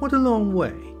 "What a long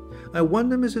way! I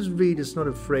wonder Mrs. Reed is not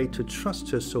afraid to trust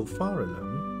her so far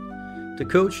alone." The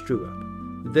coach drew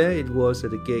up. There it was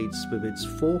at the gates with its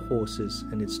 4 horses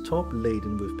and its top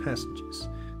laden with passengers.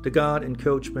 The guard and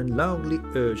coachman loudly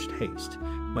urged haste.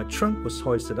 My trunk was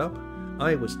hoisted up.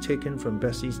 I was taken from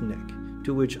Bessie's neck,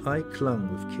 to which I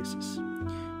clung with kisses.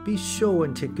 "Be sure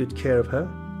and take good care of her,"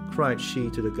 cried she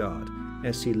to the guard,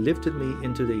 as he lifted me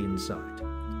into the inside.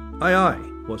 "Aye,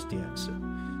 aye," was the answer.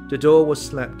 The door was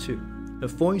slapped to. A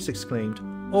voice exclaimed,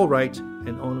 "All right,"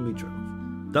 and on we drove.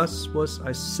 Thus was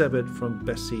I severed from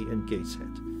Bessie and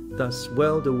Gateshead. Thus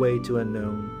well the way to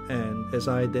unknown and, as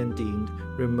I then deemed,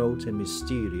 remote and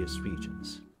mysterious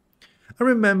regions. I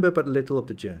remember but little of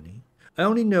the journey. I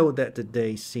only know that the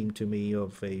day seemed to me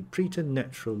of a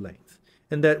preternatural length,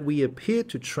 and that we appeared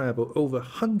to travel over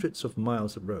hundreds of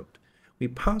miles of road. We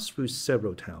passed through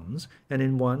several towns, and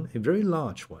in one, a very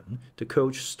large one, the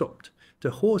coach stopped.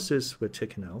 The horses were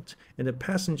taken out, and the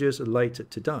passengers alighted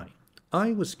to dine.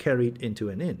 I was carried into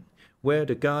an inn, where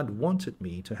the guard wanted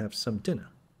me to have some dinner.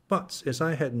 But, as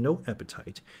I had no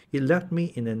appetite, he left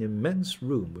me in an immense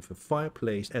room with a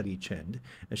fireplace at each end,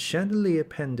 a chandelier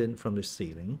pendant from the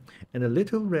ceiling, and a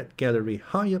little red gallery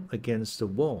high up against the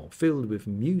wall filled with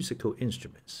musical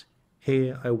instruments.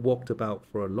 Here I walked about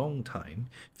for a long time,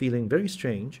 feeling very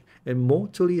strange and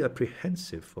mortally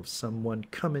apprehensive of someone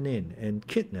coming in and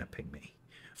kidnapping me.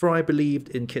 For I believed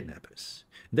in kidnappers,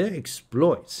 their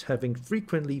exploits having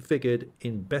frequently figured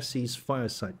in Bessie's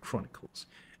fireside chronicles.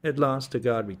 At last the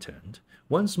guard returned.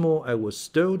 Once more I was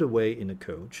stowed away in a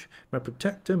coach. My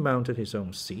protector mounted his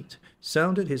own seat,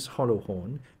 sounded his hollow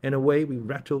horn, and away we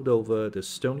rattled over the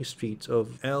stony streets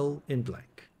of L.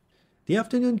 The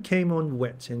afternoon came on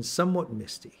wet and somewhat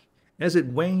misty. As it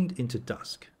waned into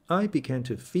dusk, I began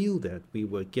to feel that we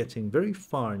were getting very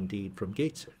far indeed from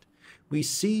Gateshead. We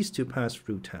ceased to pass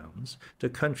through towns. The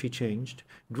country changed.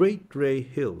 Great grey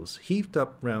hills heaved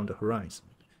up round the horizon.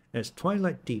 As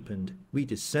twilight deepened, we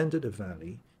descended a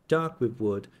valley, dark with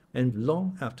wood, and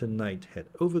long after night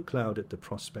had overclouded the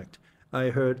prospect, I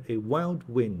heard a wild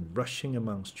wind rushing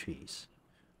amongst trees.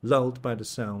 Lulled by the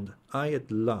sound, I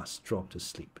at last dropped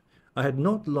asleep. I had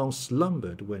not long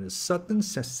slumbered when a sudden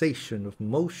cessation of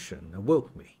motion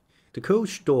awoke me. The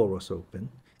coach door was open,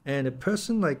 and a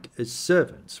person like a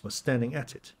servant was standing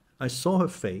at it. I saw her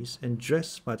face, and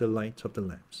dressed by the light of the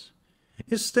lamps.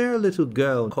 "Is there a little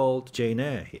girl called Jane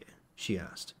Eyre here?" she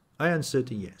asked. I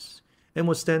answered yes, and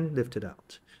was then lifted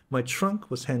out. My trunk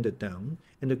was handed down,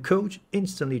 and the coach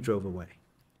instantly drove away.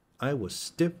 I was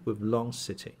stiff with long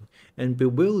sitting, and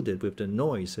bewildered with the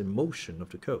noise and motion of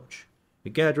the coach.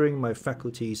 Gathering my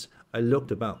faculties, I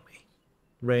looked about me.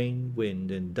 Rain,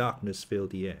 wind, and darkness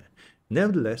filled the air.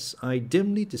 Nevertheless, I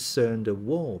dimly discerned a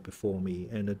wall before me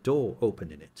and a door open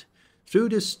in it. Through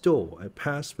this door I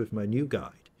passed with my new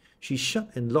guide. She shut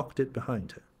and locked it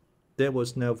behind her. There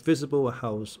was now visible a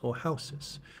house or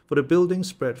houses, for the building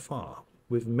spread far,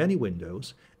 with many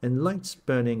windows and lights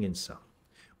burning in some.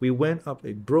 We went up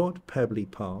a broad pebbly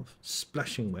path,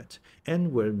 splashing wet,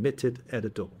 and were admitted at a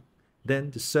door.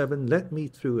 Then the servant led me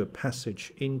through a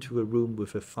passage into a room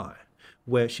with a fire,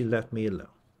 where she left me alone.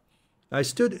 I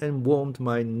stood and warmed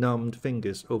my numbed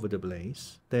fingers over the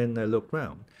blaze. Then I looked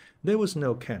round. There was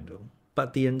no candle,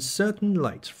 but the uncertain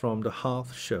light from the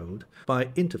hearth showed, by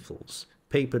intervals,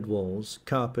 papered walls,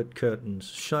 carpet curtains,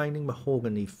 shining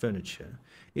mahogany furniture.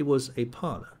 It was a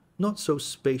parlour, not so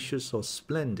spacious or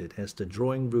splendid as the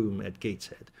drawing-room at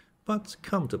Gateshead, but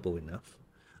comfortable enough.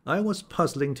 I was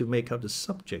puzzling to make out the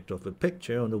subject of a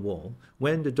picture on the wall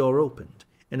when the door opened,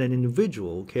 and an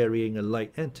individual carrying a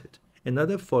light entered.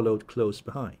 Another followed close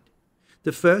behind.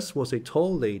 The first was a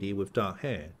tall lady with dark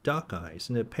hair, dark eyes,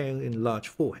 and a pale and large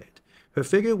forehead. Her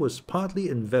figure was partly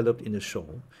enveloped in a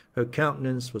shawl. Her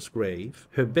countenance was grave,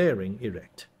 her bearing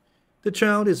erect. "The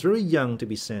child is very young to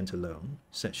be sent alone,"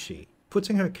 said she,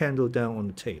 putting her candle down on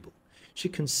the table. She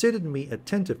considered me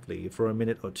attentively for a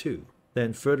minute or two,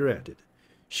 then further added,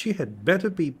 "She had better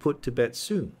be put to bed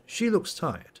soon. She looks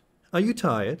tired." "Are you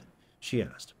tired?" she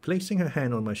asked, placing her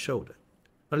hand on my shoulder.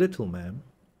 "A little, ma'am."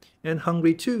 "And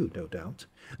hungry too, no doubt.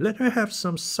 Let her have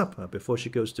some supper before she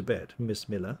goes to bed, Miss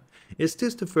Miller. Is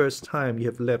this the first time you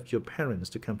have left your parents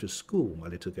to come to school, my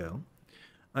little girl?"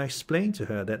 I explained to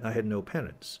her that I had no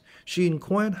parents. She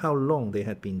inquired how long they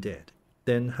had been dead,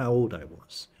 then how old I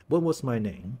was, what was my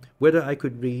name, whether I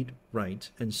could read,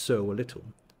 write, and sew a little.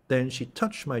 Then she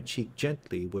touched my cheek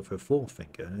gently with her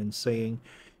forefinger, and saying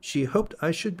she hoped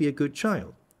I should be a good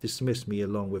child, dismissed me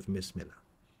along with Miss Miller.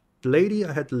 The lady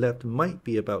I had left might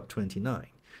be about 29.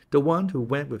 The one who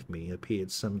went with me appeared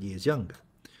some years younger.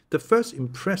 The first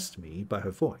impressed me by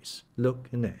her voice, look,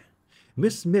 and air.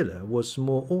 Miss Miller was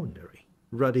more ordinary,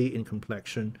 ruddy in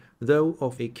complexion, though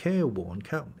of a careworn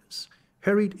countenance,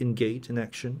 hurried in gait and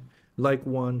action, like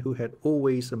one who had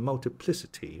always a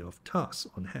multiplicity of tasks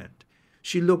on hand.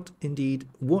 She looked, indeed,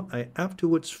 what I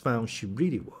afterwards found she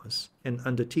really was, an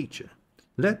under-teacher.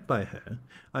 Led by her,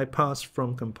 I passed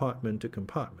from compartment to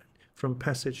compartment, from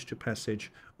passage to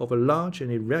passage of a large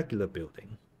and irregular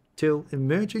building, till,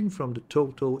 emerging from the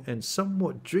total and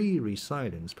somewhat dreary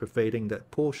silence pervading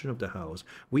that portion of the house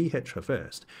we had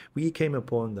traversed, we came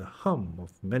upon the hum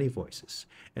of many voices,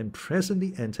 and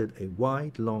presently entered a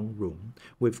wide, long room,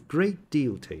 with great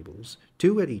deal tables,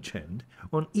 2 at each end,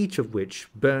 on each of which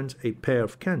burned a pair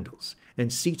of candles,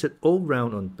 and seated all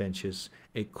round on benches,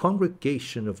 a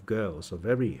congregation of girls of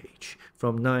every age,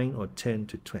 from 9 or 10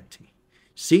 to 20.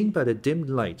 Seen by the dim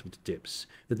light of the dips,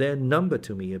 their number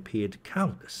to me appeared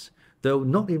countless, though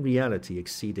not in reality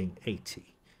exceeding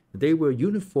 80. They were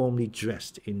uniformly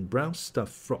dressed in brown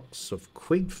stuff frocks of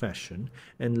quaint fashion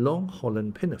and long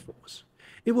holland pinafores.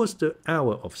 It was the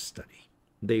hour of study.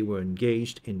 They were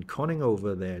engaged in conning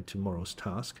over their tomorrow's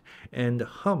task, and the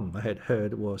hum I had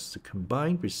heard was the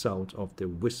combined result of their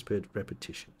whispered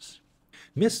repetitions.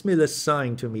 Miss Miller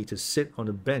signed to me to sit on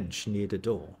a bench near the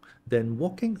door. Then,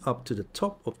 walking up to the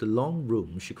top of the long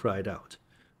room, she cried out,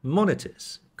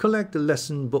 "Monitors, collect the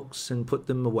lesson books and put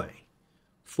them away."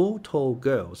 4 tall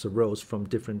girls arose from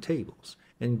different tables,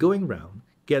 and going round,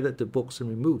 gathered the books and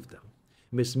removed them.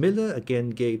 Miss Miller again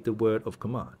gave the word of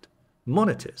command,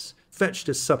 "Monitors, fetch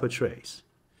the supper trays."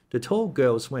 The tall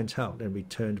girls went out and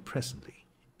returned presently,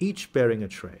 each bearing a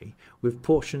tray, with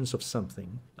portions of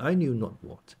something, I knew not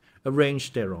what,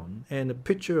 arranged thereon, and a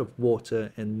pitcher of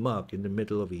water and mug in the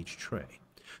middle of each tray.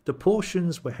 The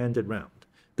portions were handed round.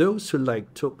 Those who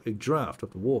liked took a draught of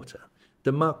the water,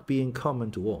 the mug being common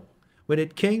to all. When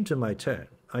it came to my turn,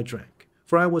 I drank.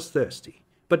 for I was thirsty,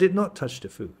 but did not touch the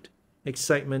food,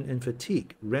 excitement and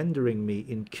fatigue rendering me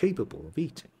incapable of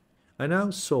eating. I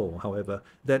now saw, however,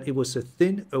 that it was a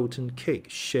thin oaten cake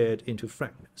shared into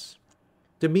fragments.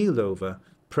 The meal over,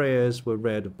 prayers were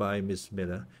read by Miss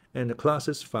Miller, and the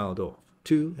classes filed off,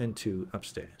 2 and 2,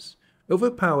 upstairs.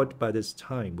 Overpowered by this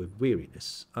time with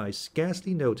weariness, I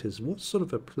scarcely noticed what sort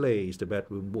of a place the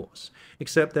bedroom was,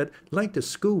 except that, like the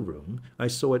schoolroom, I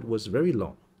saw it was very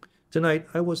long. Tonight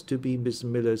I was to be Miss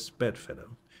Miller's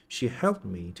bedfellow. She helped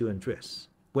me to undress.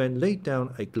 When laid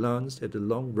down, I glanced at the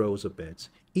long rows of beds,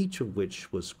 each of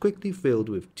which was quickly filled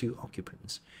with 2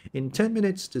 occupants. In 10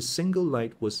 minutes the single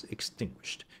light was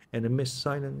extinguished, and amidst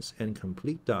silence and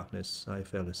complete darkness I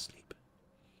fell asleep.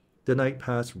 The night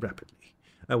passed rapidly.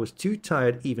 I was too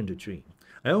tired even to dream.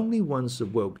 I only once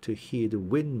awoke to hear the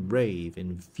wind rave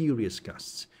in furious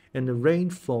gusts, and the rain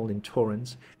fall in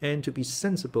torrents, and to be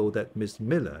sensible that Miss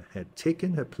Miller had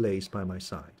taken her place by my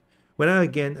side. When I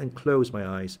again unclosed my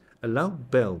eyes, a loud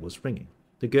bell was ringing.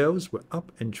 The girls were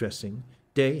up and dressing.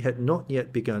 Day had not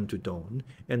yet begun to dawn,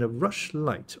 and a rush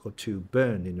light or 2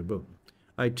 burned in the room.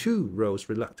 I too rose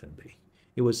reluctantly.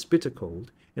 It was bitter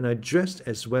cold, and I dressed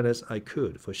as well as I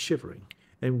could for shivering,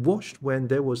 and washed when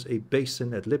there was a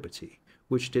basin at liberty,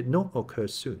 which did not occur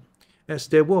soon, as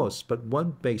there was but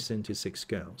 1 basin to 6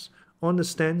 girls, on the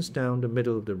stands down the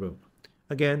middle of the room.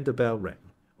 Again the bell rang.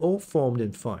 All formed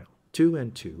in file, 2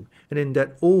 and 2, and in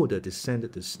that order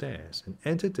descended the stairs and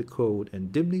entered the cold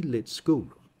and dimly lit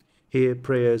schoolroom. Here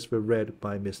prayers were read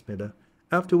by Miss Miller.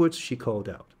 Afterwards she called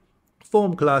out,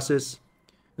 "Form, classes!"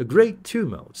 A great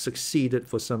tumult succeeded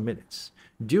for some minutes,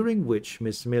 during which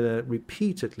Miss Miller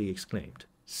repeatedly exclaimed,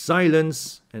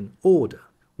 "Silence and order!"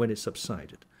 When it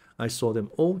subsided, I saw them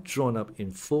all drawn up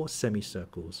in 4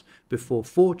 semicircles before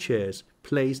 4 chairs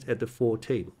placed at the 4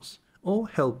 tables. All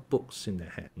held books in their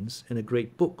hands, and a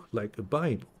great book, like a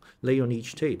Bible, lay on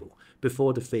each table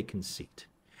before the vacant seat.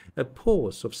 A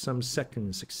pause of some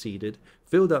seconds succeeded,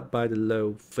 filled up by the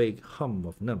low, vague hum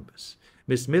of numbers.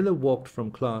 Miss Miller walked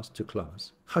from class to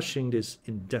class, hushing this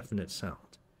indefinite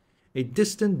sound. A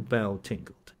distant bell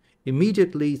tinkled.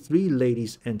 Immediately 3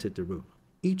 ladies entered the room.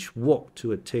 Each walked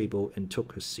to a table and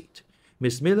took her seat.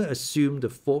 Miss Miller assumed the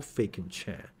 4th vacant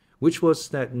chair, which was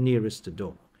that nearest the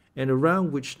door, and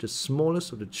around which the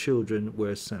smallest of the children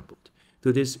were assembled.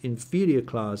 To this inferior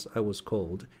class I was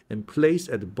called, and placed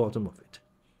at the bottom of it.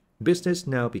 Business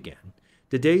now began.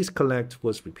 The day's collect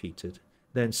was repeated.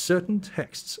 Then certain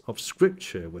texts of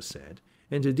Scripture were said,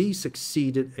 and to these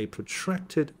succeeded a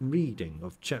protracted reading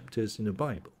of chapters in the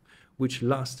Bible, which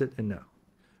lasted an hour.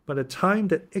 By the time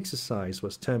that exercise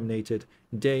was terminated,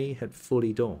 day had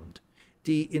fully dawned.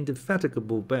 The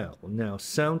indefatigable bell now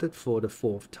sounded for the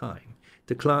 4th time.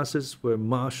 The classes were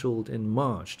marshalled and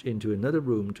marched into another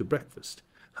room to breakfast.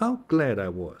 How glad I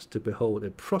was to behold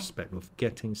a prospect of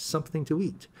getting something to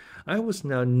eat! I was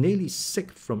now nearly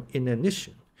sick from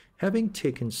inanition, having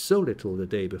taken so little the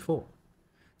day before.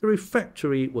 The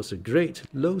refectory was a great,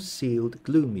 low-ceiled,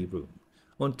 gloomy room.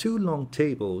 On 2 long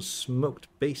tables smoked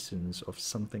basins of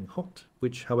something hot,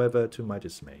 which, however, to my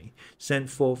dismay,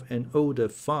 sent forth an odour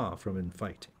far from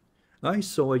inviting. I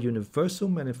saw a universal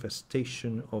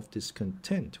manifestation of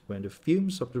discontent when the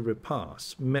fumes of the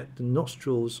repast met the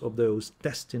nostrils of those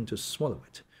destined to swallow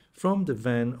it. From the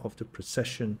van of the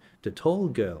procession, the tall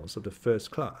girls of the 1st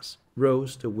class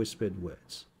rose the whispered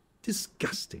words,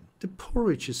 "Disgusting! The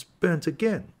porridge is burnt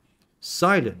again!"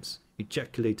 "Silence!"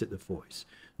 ejaculated the voice,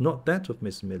 not that of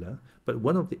Miss Miller, but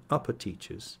one of the upper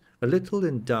teachers, a little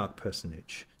and dark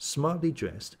personage, smartly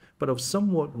dressed, but of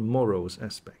somewhat morose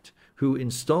aspect, who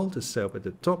installed herself at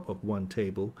the top of one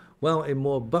table, while a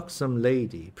more buxom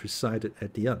lady presided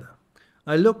at the other.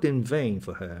 I looked in vain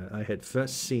for her I had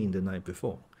first seen the night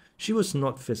before. She was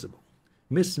not visible.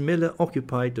 Miss Miller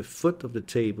occupied the foot of the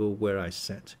table where I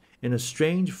sat, and a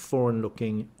strange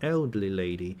foreign-looking elderly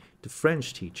lady, the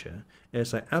French teacher,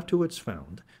 as I afterwards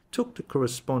found, took the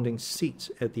corresponding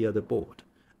seat at the other board.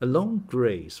 A long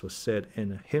grace was said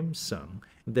and a hymn sung,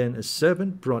 then a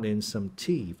servant brought in some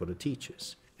tea for the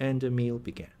teachers, and the meal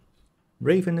began.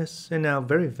 Ravenous and now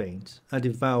very faint, I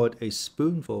devoured a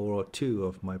spoonful or 2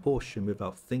 of my portion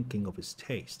without thinking of its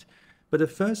taste, but the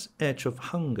first edge of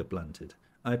hunger blunted.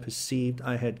 I perceived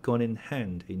I had gone in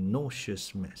hand a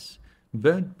nauseous mess.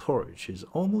 Burnt porridge is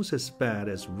almost as bad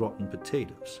as rotten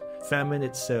potatoes. Famine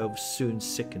itself soon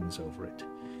sickens over it.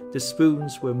 The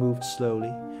spoons were moved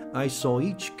slowly. I saw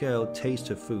each girl taste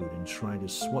her food and try to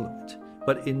swallow it,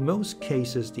 but in most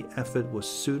cases the effort was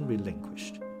soon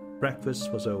relinquished.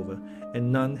 Breakfast was over,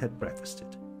 and none had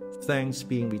breakfasted. Thanks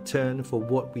being returned for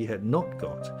what we had not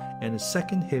got, and a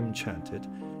second hymn chanted,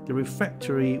 the the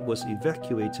refectory was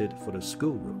evacuated for the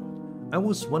schoolroom. I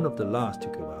was one of the last to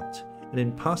go out, and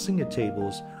in passing the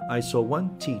tables, I saw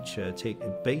one teacher take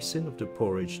a basin of the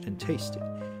porridge and taste it.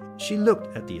 She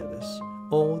looked at the others.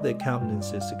 All their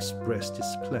countenances expressed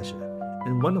displeasure,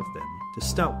 and one of them, the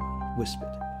stout one,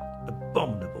 whispered,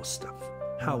 "Abominable stuff!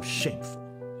 How shameful!"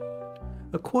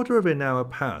 A quarter of an hour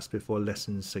passed before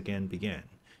lessons again began,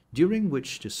 during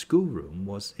which the schoolroom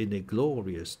was in a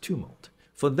glorious tumult.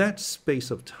 For that space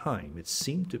of time it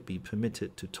seemed to be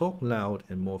permitted to talk loud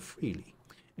and more freely,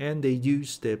 and they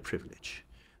used their privilege.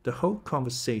 The whole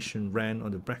conversation ran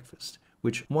on the breakfast,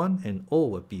 which one and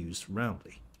all abused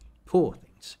roundly. Poor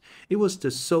things! It was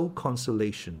the sole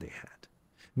consolation they had.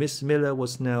 Miss Miller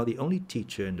was now the only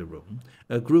teacher in the room.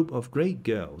 A group of great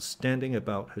girls standing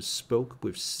about her spoke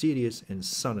with serious and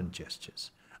sullen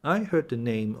gestures. I heard the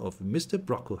name of Mr.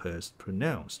 Brocklehurst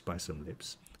pronounced by some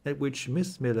lips, at which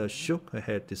Miss Miller shook her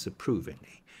head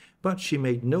disapprovingly, but she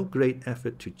made no great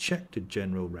effort to check the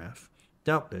general wrath.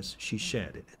 Doubtless she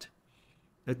shared in it.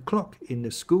 A clock in the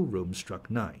schoolroom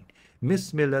struck 9.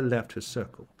 Miss Miller left her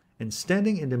circle, and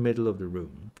standing in the middle of the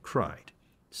room, cried,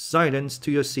 "Silence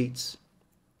to your seats!"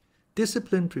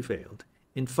 Discipline prevailed.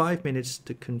 In 5 minutes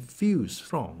the confused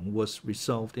throng was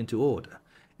resolved into order,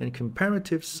 and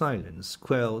comparative silence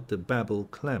quelled the babel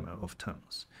clamour of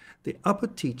tongues. The upper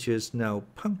teachers now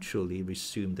punctually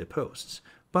resumed their posts,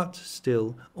 but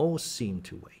still all seemed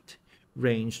to wait.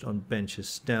 Ranged on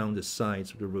benches down the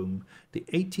sides of the room, the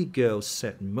 80 girls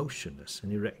sat motionless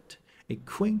and erect. A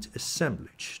quaint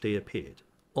assemblage they appeared,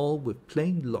 all with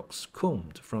plain locks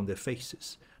combed from their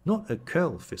faces, not a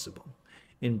curl visible,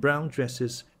 in brown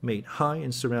dresses made high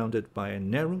and surrounded by a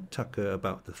narrow tucker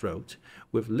about the throat,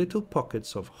 with little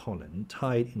pockets of holland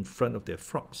tied in front of their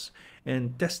frocks,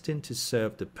 and destined to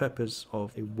serve the purpose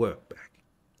of a work-bag.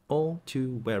 All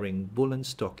too wearing woolen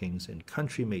stockings and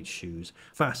country-made shoes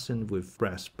fastened with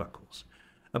brass buckles.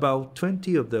 About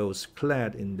 20 of those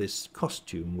clad in this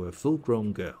costume were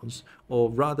full-grown girls, or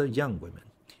rather young women.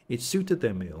 It suited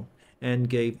them ill, and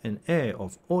gave an air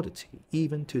of oddity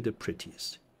even to the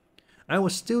prettiest. I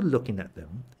was still looking at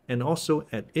them, and also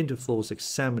at intervals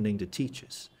examining the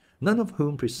teachers, none of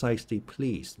whom precisely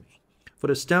pleased me. For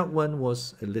the stout one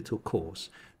was a little coarse,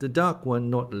 the dark one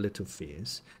not a little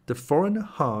fierce, the foreigner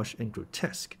harsh and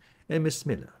grotesque, and Miss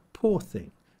Miller, poor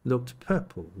thing, looked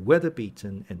purple,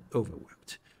 weather-beaten, and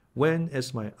overworked. When,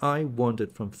 as my eye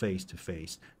wandered from face to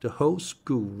face, the whole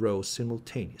school rose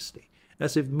simultaneously,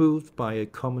 as if moved by a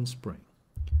common spring.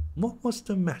 What was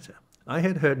the matter? I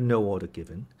had heard no order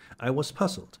given. I was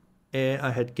puzzled. Ere I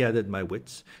had gathered my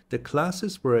wits, the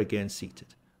classes were again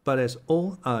seated. But as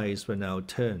all eyes were now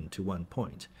turned to one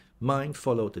point, mine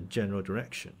followed the general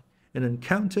direction, and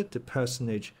encountered the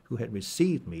personage who had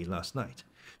received me last night.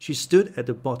 She stood at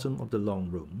the bottom of the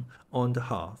long room, on the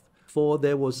hearth, for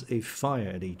there was a fire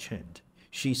at each end.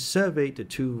 She surveyed the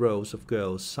 2 rows of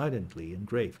girls silently and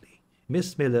gravely.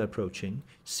 Miss Miller, approaching,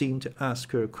 seemed to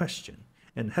ask her a question,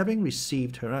 and having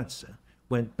received her answer,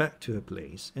 went back to her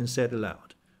place and said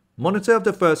aloud, "Monitor of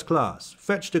the first class,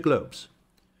 fetch the globes."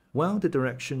 While the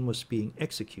direction was being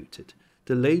executed,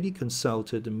 the lady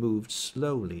consulted and moved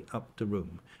slowly up the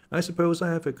room. I suppose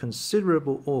I have a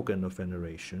considerable organ of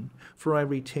veneration, for I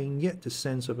retain yet the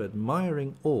sense of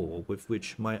admiring awe with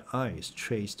which my eyes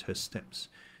traced her steps.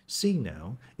 See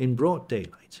now, in broad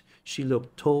daylight, she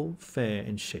looked tall, fair,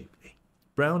 and shapely.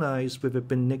 Brown eyes with a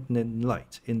benignant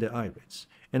light in their irids,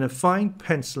 and a fine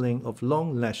penciling of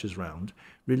long lashes round,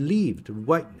 relieved the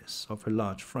whiteness of her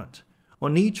large front.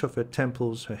 On each of her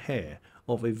temples her hair,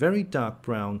 of a very dark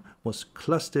brown, was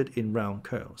clustered in round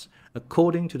curls,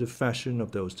 according to the fashion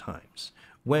of those times,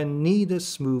 when neither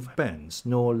smooth bands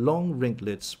nor long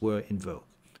ringlets were in vogue.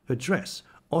 Her dress,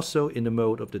 also in the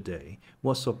mode of the day,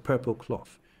 was of purple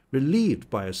cloth,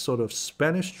 relieved by a sort of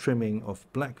Spanish trimming of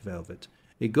black velvet.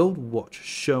 A gold watch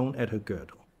shone at her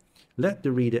girdle. Let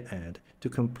the reader add, to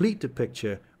complete the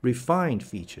picture, refined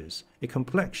features, a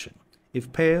complexion,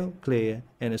 if pale, clear,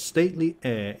 and a stately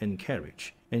air and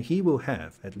carriage, and he will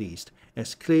have, at least,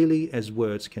 as clearly as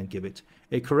words can give it,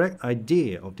 a correct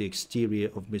idea of the exterior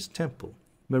of Miss Temple,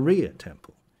 Maria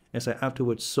Temple, as I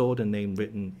afterwards saw the name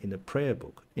written in a prayer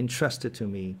book entrusted to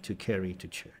me to carry to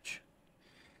church.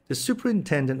 The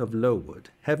superintendent of Lowood,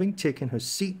 having taken her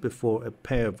seat before a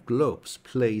pair of globes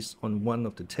placed on one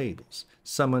of the tables,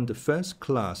 summoned the first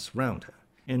class round her,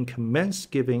 and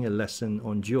commenced giving a lesson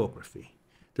on geography.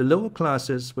 The lower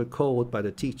classes were called by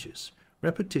the teachers.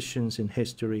 Repetitions in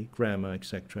history, grammar,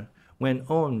 etc., went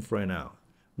on for an hour.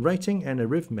 Writing and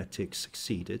arithmetic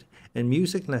succeeded, and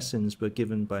music lessons were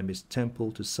given by Miss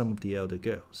Temple to some of the elder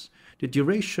girls. The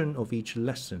duration of each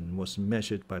lesson was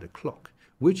measured by the clock,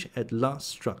 which at last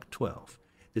struck 12.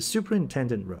 The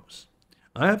superintendent rose.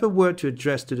 "I have a word to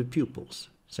address to the pupils,"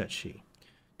 said she.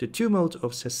 The tumult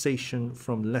of cessation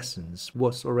from lessons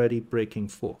was already breaking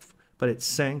forth, but it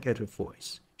sank at her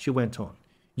voice. She went on.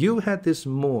 "You had this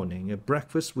morning a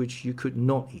breakfast which you could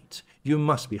not eat. You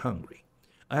must be hungry.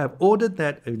 I have ordered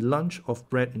that a lunch of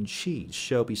bread and cheese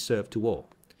shall be served to all."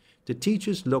 The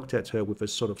teachers looked at her with a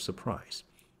sort of surprise.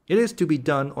 "It is to be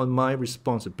done on my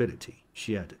responsibility,"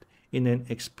 she added, in an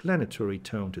explanatory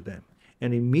tone to them,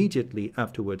 and immediately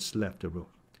afterwards left the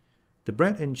room. The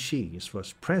bread and cheese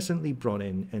was presently brought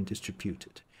in and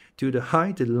distributed, to the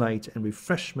high delight and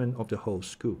refreshment of the whole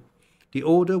school. The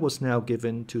order was now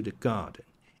given to the garden.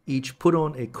 Each put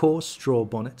on a coarse straw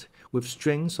bonnet, with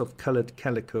strings of colored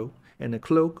calico, and a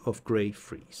cloak of grey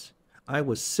frieze. I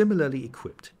was similarly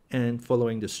equipped, and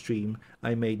following the stream,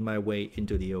 I made my way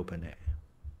into the open air.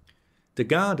 The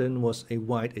garden was a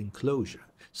wide enclosure,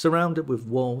 surrounded with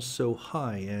walls so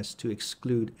high as to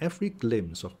exclude every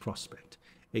glimpse of prospect.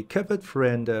 A covered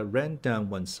veranda ran down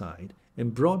one side,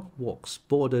 and broad walks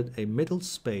bordered a middle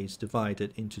space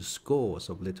divided into scores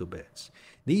of little beds.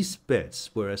 These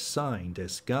beds were assigned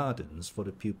as gardens for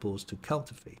the pupils to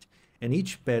cultivate, and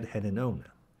each bed had an owner.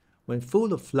 When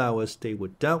full of flowers they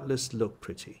would doubtless look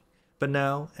pretty, but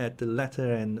now, at the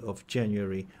latter end of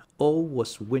January, all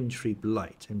was wintry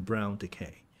blight and brown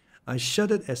decay. I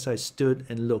shuddered as I stood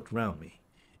and looked round me.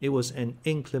 It was an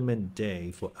inclement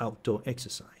day for outdoor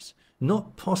exercise,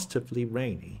 not positively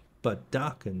rainy, but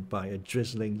darkened by a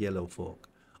drizzling yellow fog.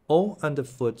 All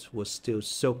underfoot was still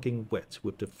soaking wet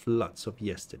with the floods of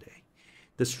yesterday.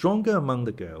 The stronger among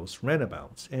the girls ran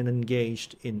about and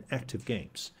engaged in active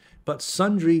games, but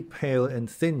sundry pale and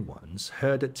thin ones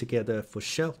herded together for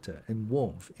shelter and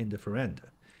warmth in the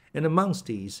veranda. And amongst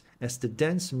these, as the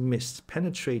dense mist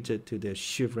penetrated to their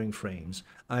shivering frames,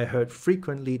 I heard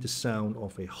frequently the sound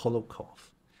of a hollow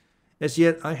cough. As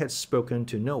yet I had spoken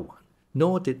to no one,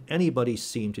 nor did anybody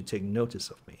seem to take notice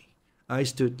of me. I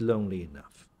stood lonely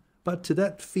enough, but to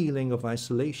that feeling of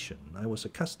isolation I was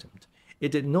accustomed.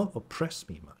 It did not oppress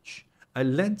me much. I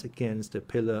leant against the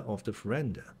pillar of the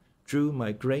veranda, drew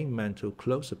my grey mantle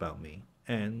close about me,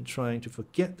 and, trying to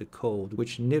forget the cold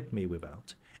which nipped me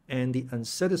without, and the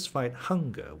unsatisfied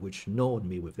hunger which gnawed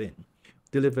me within,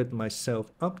 delivered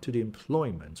myself up to the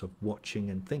employment of watching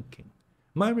and thinking.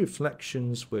 My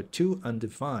reflections were too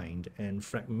undefined and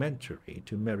fragmentary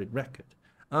to merit record.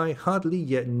 I hardly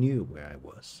yet knew where I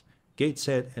was.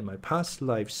 Gateshead and my past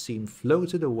life seemed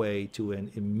floated away to an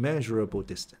immeasurable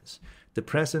distance. The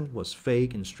present was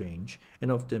vague and strange, and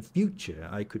of the future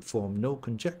I could form no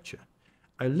conjecture.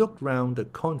 I looked round the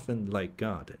convent-like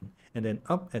garden, and then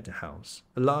up at the house,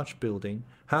 a large building,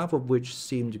 half of which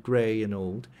seemed grey and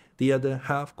old, the other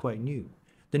half quite new.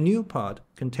 The new part,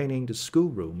 containing the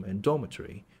schoolroom and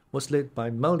dormitory, was lit by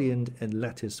mullioned and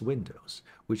latticed windows,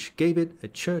 which gave it a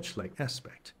church-like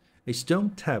aspect. A stone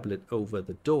tablet over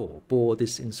the door bore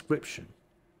this inscription: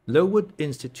 Lowood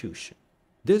Institution.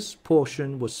 This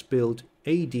portion was built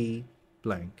A.D.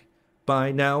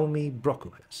 by Naomi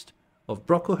Brocklehurst, of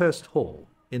Brocklehurst Hall,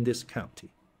 in this county.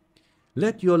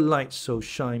 Let your light so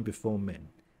shine before men,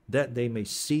 that they may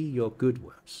see your good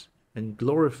works, and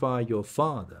glorify your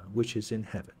Father which is in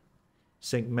heaven.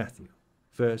 St. Matthew,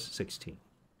 verse 16.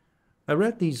 I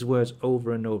read these words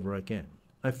over and over again.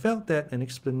 I felt that an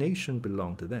explanation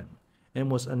belonged to them, and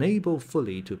was unable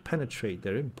fully to penetrate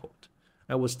their import.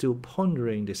 I was still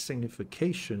pondering the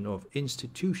signification of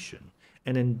institution,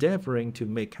 and endeavoring to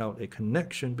make out a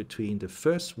connection between the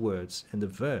first words and the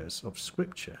verse of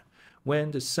Scripture,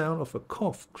 when the sound of a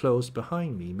cough close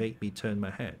behind me made me turn my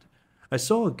head. I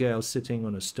saw a girl sitting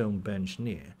on a stone bench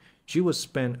near. She was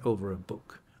bent over a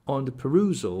book, on the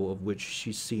perusal of which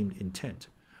she seemed intent.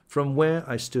 From where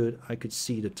I stood I could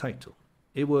see the title.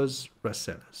 It was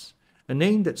Rasselas, a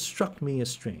name that struck me as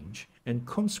strange, and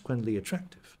consequently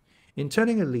attractive. In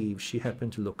turning a leaf she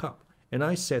happened to look up, and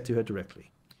I said to her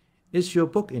directly, "Is your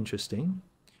book interesting?"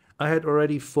 I had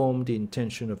already formed the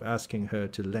intention of asking her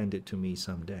to lend it to me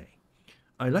some day.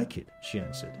 "I like it," she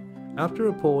answered, after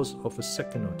a pause of a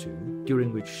second or two,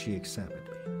 during which she examined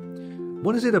me.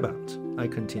 "What is it about?" I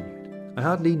continued. I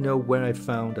hardly know where I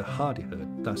found the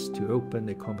hardihood thus to open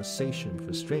a conversation with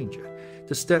a stranger.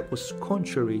 The step was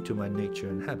contrary to my nature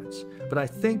and habits, but I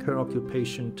think her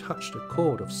occupation touched a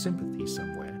chord of sympathy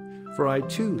somewhere, for I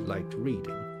too liked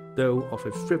reading, though of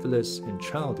a frivolous and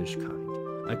childish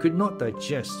kind. I could not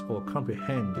digest or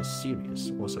comprehend the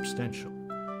serious or substantial.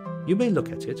 "You may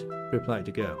look at it," replied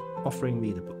the girl. offering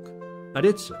me the book. I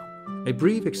did so. A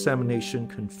brief examination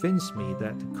convinced me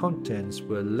that the contents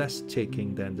were less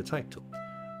taking than the title.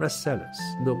 Rasselas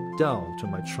looked dull to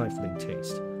my trifling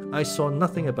taste. I saw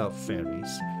nothing about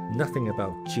fairies, nothing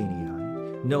about genii.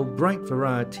 No bright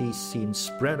variety seemed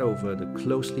spread over the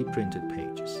closely printed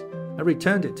pages. I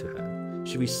returned it to her.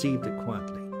 She received it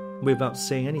quietly. Without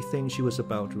saying anything, she was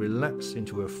about to relapse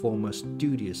into her former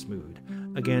studious mood.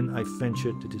 Again, I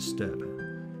ventured to disturb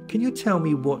her. Can you tell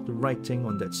me what the writing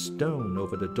on that stone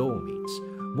over the door means?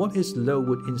 What is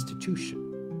Lowood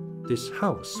Institution? This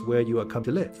house where you are come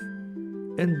to live?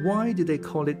 And why do they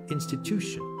call it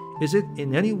institution? Is it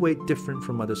in any way different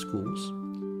from other schools?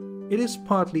 It is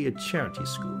partly a charity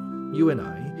school. You and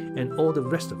I, and all the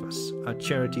rest of us, are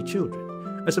charity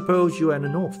children. I suppose you are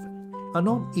an orphan. Are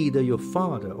not either your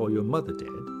father or your mother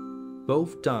dead?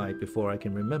 Both died before I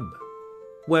can remember.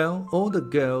 Well, all the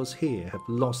girls here have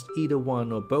lost either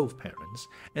one or both parents,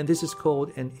 and this is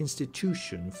called an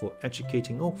institution for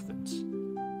educating orphans.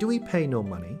 Do we pay no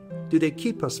money? Do they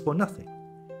keep us for nothing?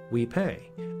 We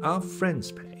pay. Our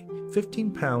friends pay.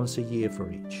 £15 a year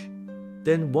for each.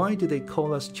 Then why do they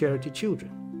call us charity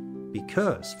children?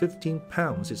 Because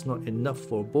 £15 is not enough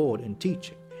for board and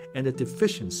teaching, and the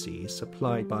deficiency is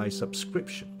supplied by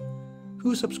subscription.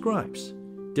 Who subscribes?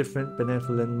 Different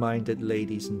benevolent-minded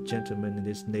ladies and gentlemen in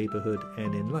this neighborhood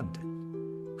and in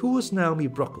London. Who was Naomi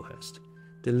Brocklehurst?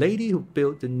 The lady who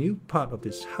built the new part of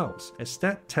this house, as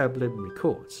that tablet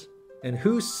records, and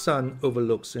whose son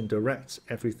overlooks and directs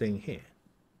everything here.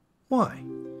 Why?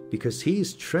 Because he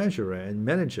is treasurer and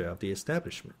manager of the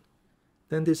establishment.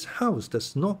 Then this house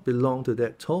does not belong to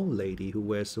that tall lady who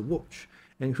wears a watch,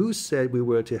 and who said we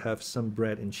were to have some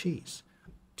bread and cheese.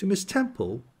 To Miss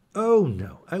Temple? Oh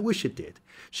no, I wish it did.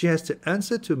 She has to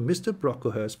answer to Mr.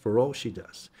 Brocklehurst for all she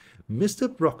does. Mr.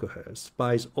 Brocklehurst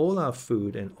buys all our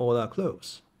food and all our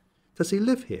clothes. Does he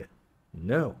live here?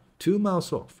 No, 2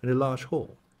 miles off in a large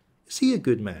hall. Is he a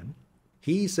good man?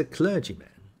 He is a clergyman,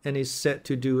 and is said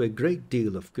to do a great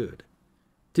deal of good.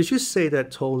 Did you say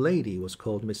that tall lady was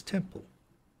called Miss Temple?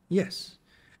 Yes.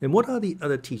 And what are the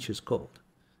other teachers called?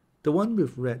 The one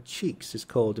with red cheeks is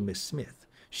called Miss Smith.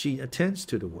 She attends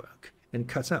to the work and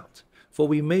cuts out, for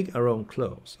we make our own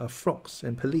clothes, our frocks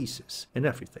and pelisses, and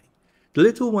everything. The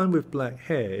little one with black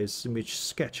hair is Miss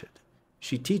Scatcherd.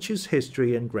 She teaches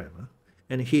history and grammar,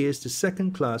 and hears the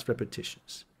second-class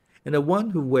repetitions. And the one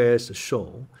who wears a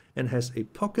shawl and has a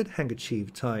pocket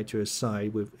handkerchief tied to her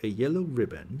side with a yellow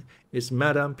ribbon is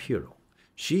Madame Pierrot.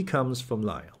 She comes from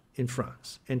Lille, in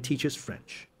France, and teaches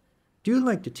French. Do you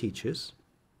like the teachers?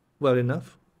 Well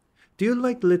enough. Do you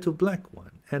like the little black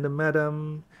one, and the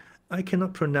Madame... I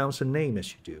cannot pronounce her name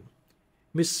as you do.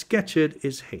 Miss Scatcherd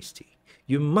is hasty.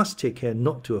 You must take care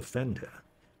not to offend her.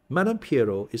 Madame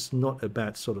Pierrot is not a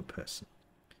bad sort of person.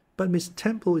 But Miss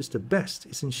Temple is the best,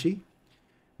 isn't she?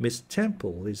 Miss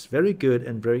Temple is very good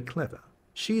and very clever.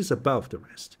 She is above the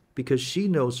rest, because she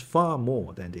knows far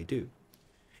more than they do.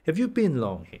 Have you been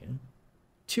long here?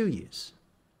 2 years.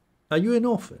 Are you an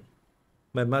orphan?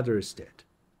 My mother is dead.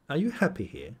 Are you happy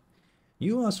here?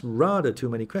 You ask rather too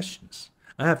many questions.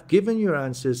 I have given your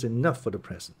answers enough for the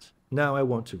present. Now I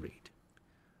want to read.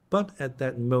 But at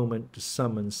that moment the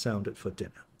summons sounded for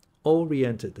dinner. All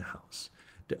re-entered the house.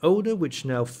 The odor which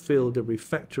now filled the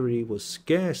refectory was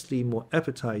scarcely more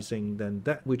appetizing than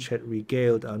that which had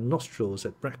regaled our nostrils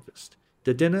at breakfast.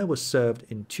 The dinner was served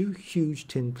in 2 huge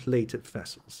tin-plated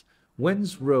vessels,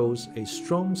 whence rose a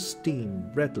strong steam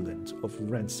redolent of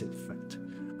rancid fat.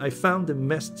 I found the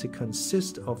mess to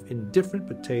consist of indifferent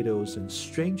potatoes and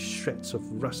strange shreds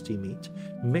of rusty meat,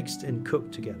 mixed and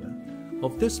cooked together.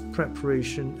 Of this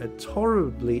preparation, a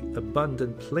tolerably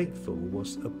abundant plateful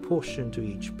was apportioned to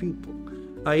each pupil.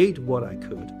 I ate what I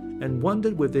could, and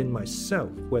wondered within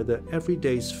myself whether every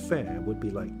day's fare would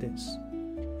be like this.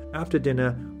 After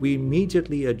dinner, we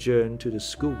immediately adjourned to the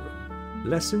schoolroom.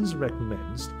 Lessons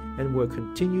recommenced, and were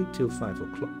continued till 5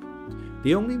 o'clock.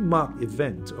 The only marked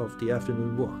event of the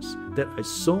afternoon was that I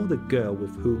saw the girl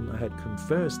with whom I had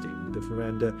conversed in the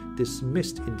veranda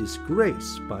dismissed in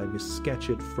disgrace by Miss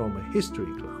Scatcherd from a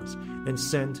history class and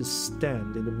sent to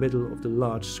stand in the middle of the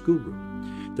large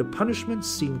schoolroom. The punishment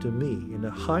seemed to me in a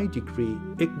high degree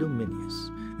ignominious,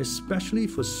 especially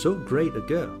for so great a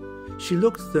girl. She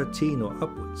looked 13 or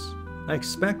upwards. I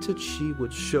expected she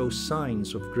would show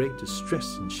signs of great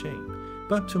distress and shame,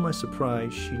 but to my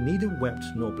surprise she neither wept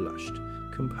nor blushed.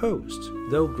 Composed,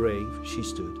 though grave, she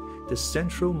stood, the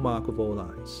central mark of all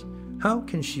eyes. How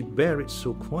can she bear it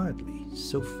so quietly,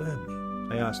 so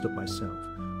firmly? I asked of myself.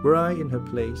 Were I in her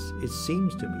place, it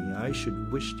seems to me I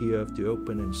should wish the earth to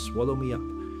open and swallow me up.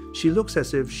 She looks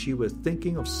as if she were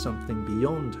thinking of something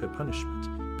beyond her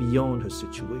punishment, beyond her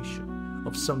situation,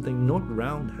 of something not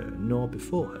round her nor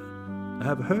before her. I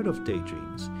have heard of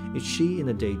daydreams. Is she in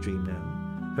a daydream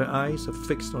now? Her eyes are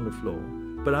fixed on the floor,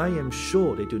 but I am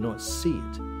sure they do not see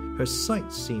it. Her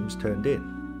sight seems turned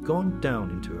in, gone down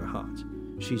into her heart.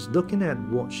 She's looking at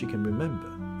what she can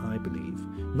remember, I believe,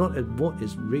 not at what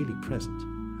is really present.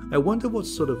 I wonder what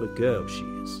sort of a girl she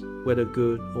is, whether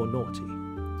good or naughty.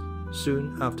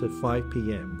 Soon after 5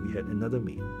 p.m. we had another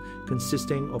meal,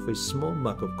 consisting of a small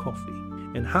mug of coffee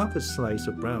and half a slice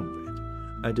of brown bread.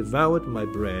 I devoured my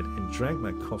bread and drank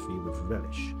my coffee with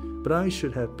relish, but I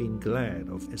should have been glad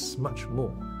of as much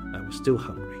more. I was still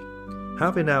hungry.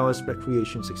 Half an hour's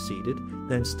recreation succeeded,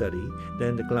 then study,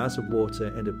 then the glass of water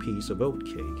and a piece of oat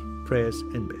cake, prayers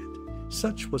and bed.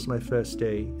 Such was my first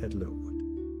day at Lowood.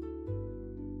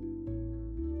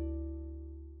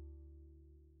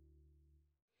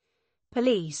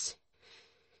 Police.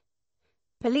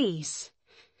 Police.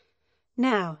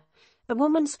 Now, a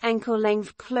woman's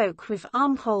ankle-length cloak with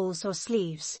armholes or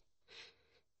sleeves.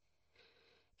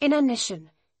 Inanition.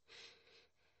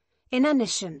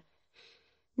 Inanition.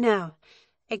 Now,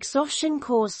 exhaustion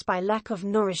caused by lack of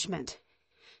nourishment.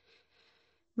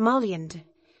 Mullioned.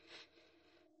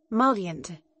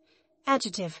 Mullioned.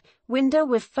 Adjective, window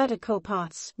with vertical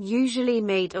parts, usually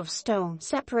made of stone,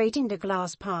 separating the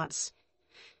glass parts.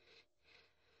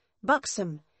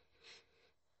 Buxom.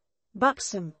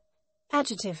 Buxom.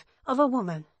 Adjective, of a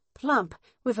woman, plump,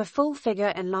 with a full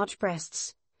figure and large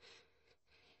breasts.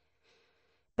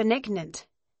 Benignant.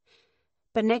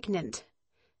 Benignant.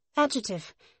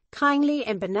 Adjective, kindly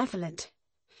and benevolent.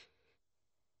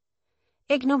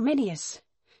 Ignominious.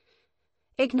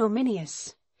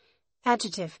 Ignominious.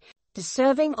 Adjective,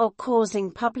 deserving or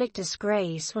causing public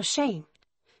disgrace or shame.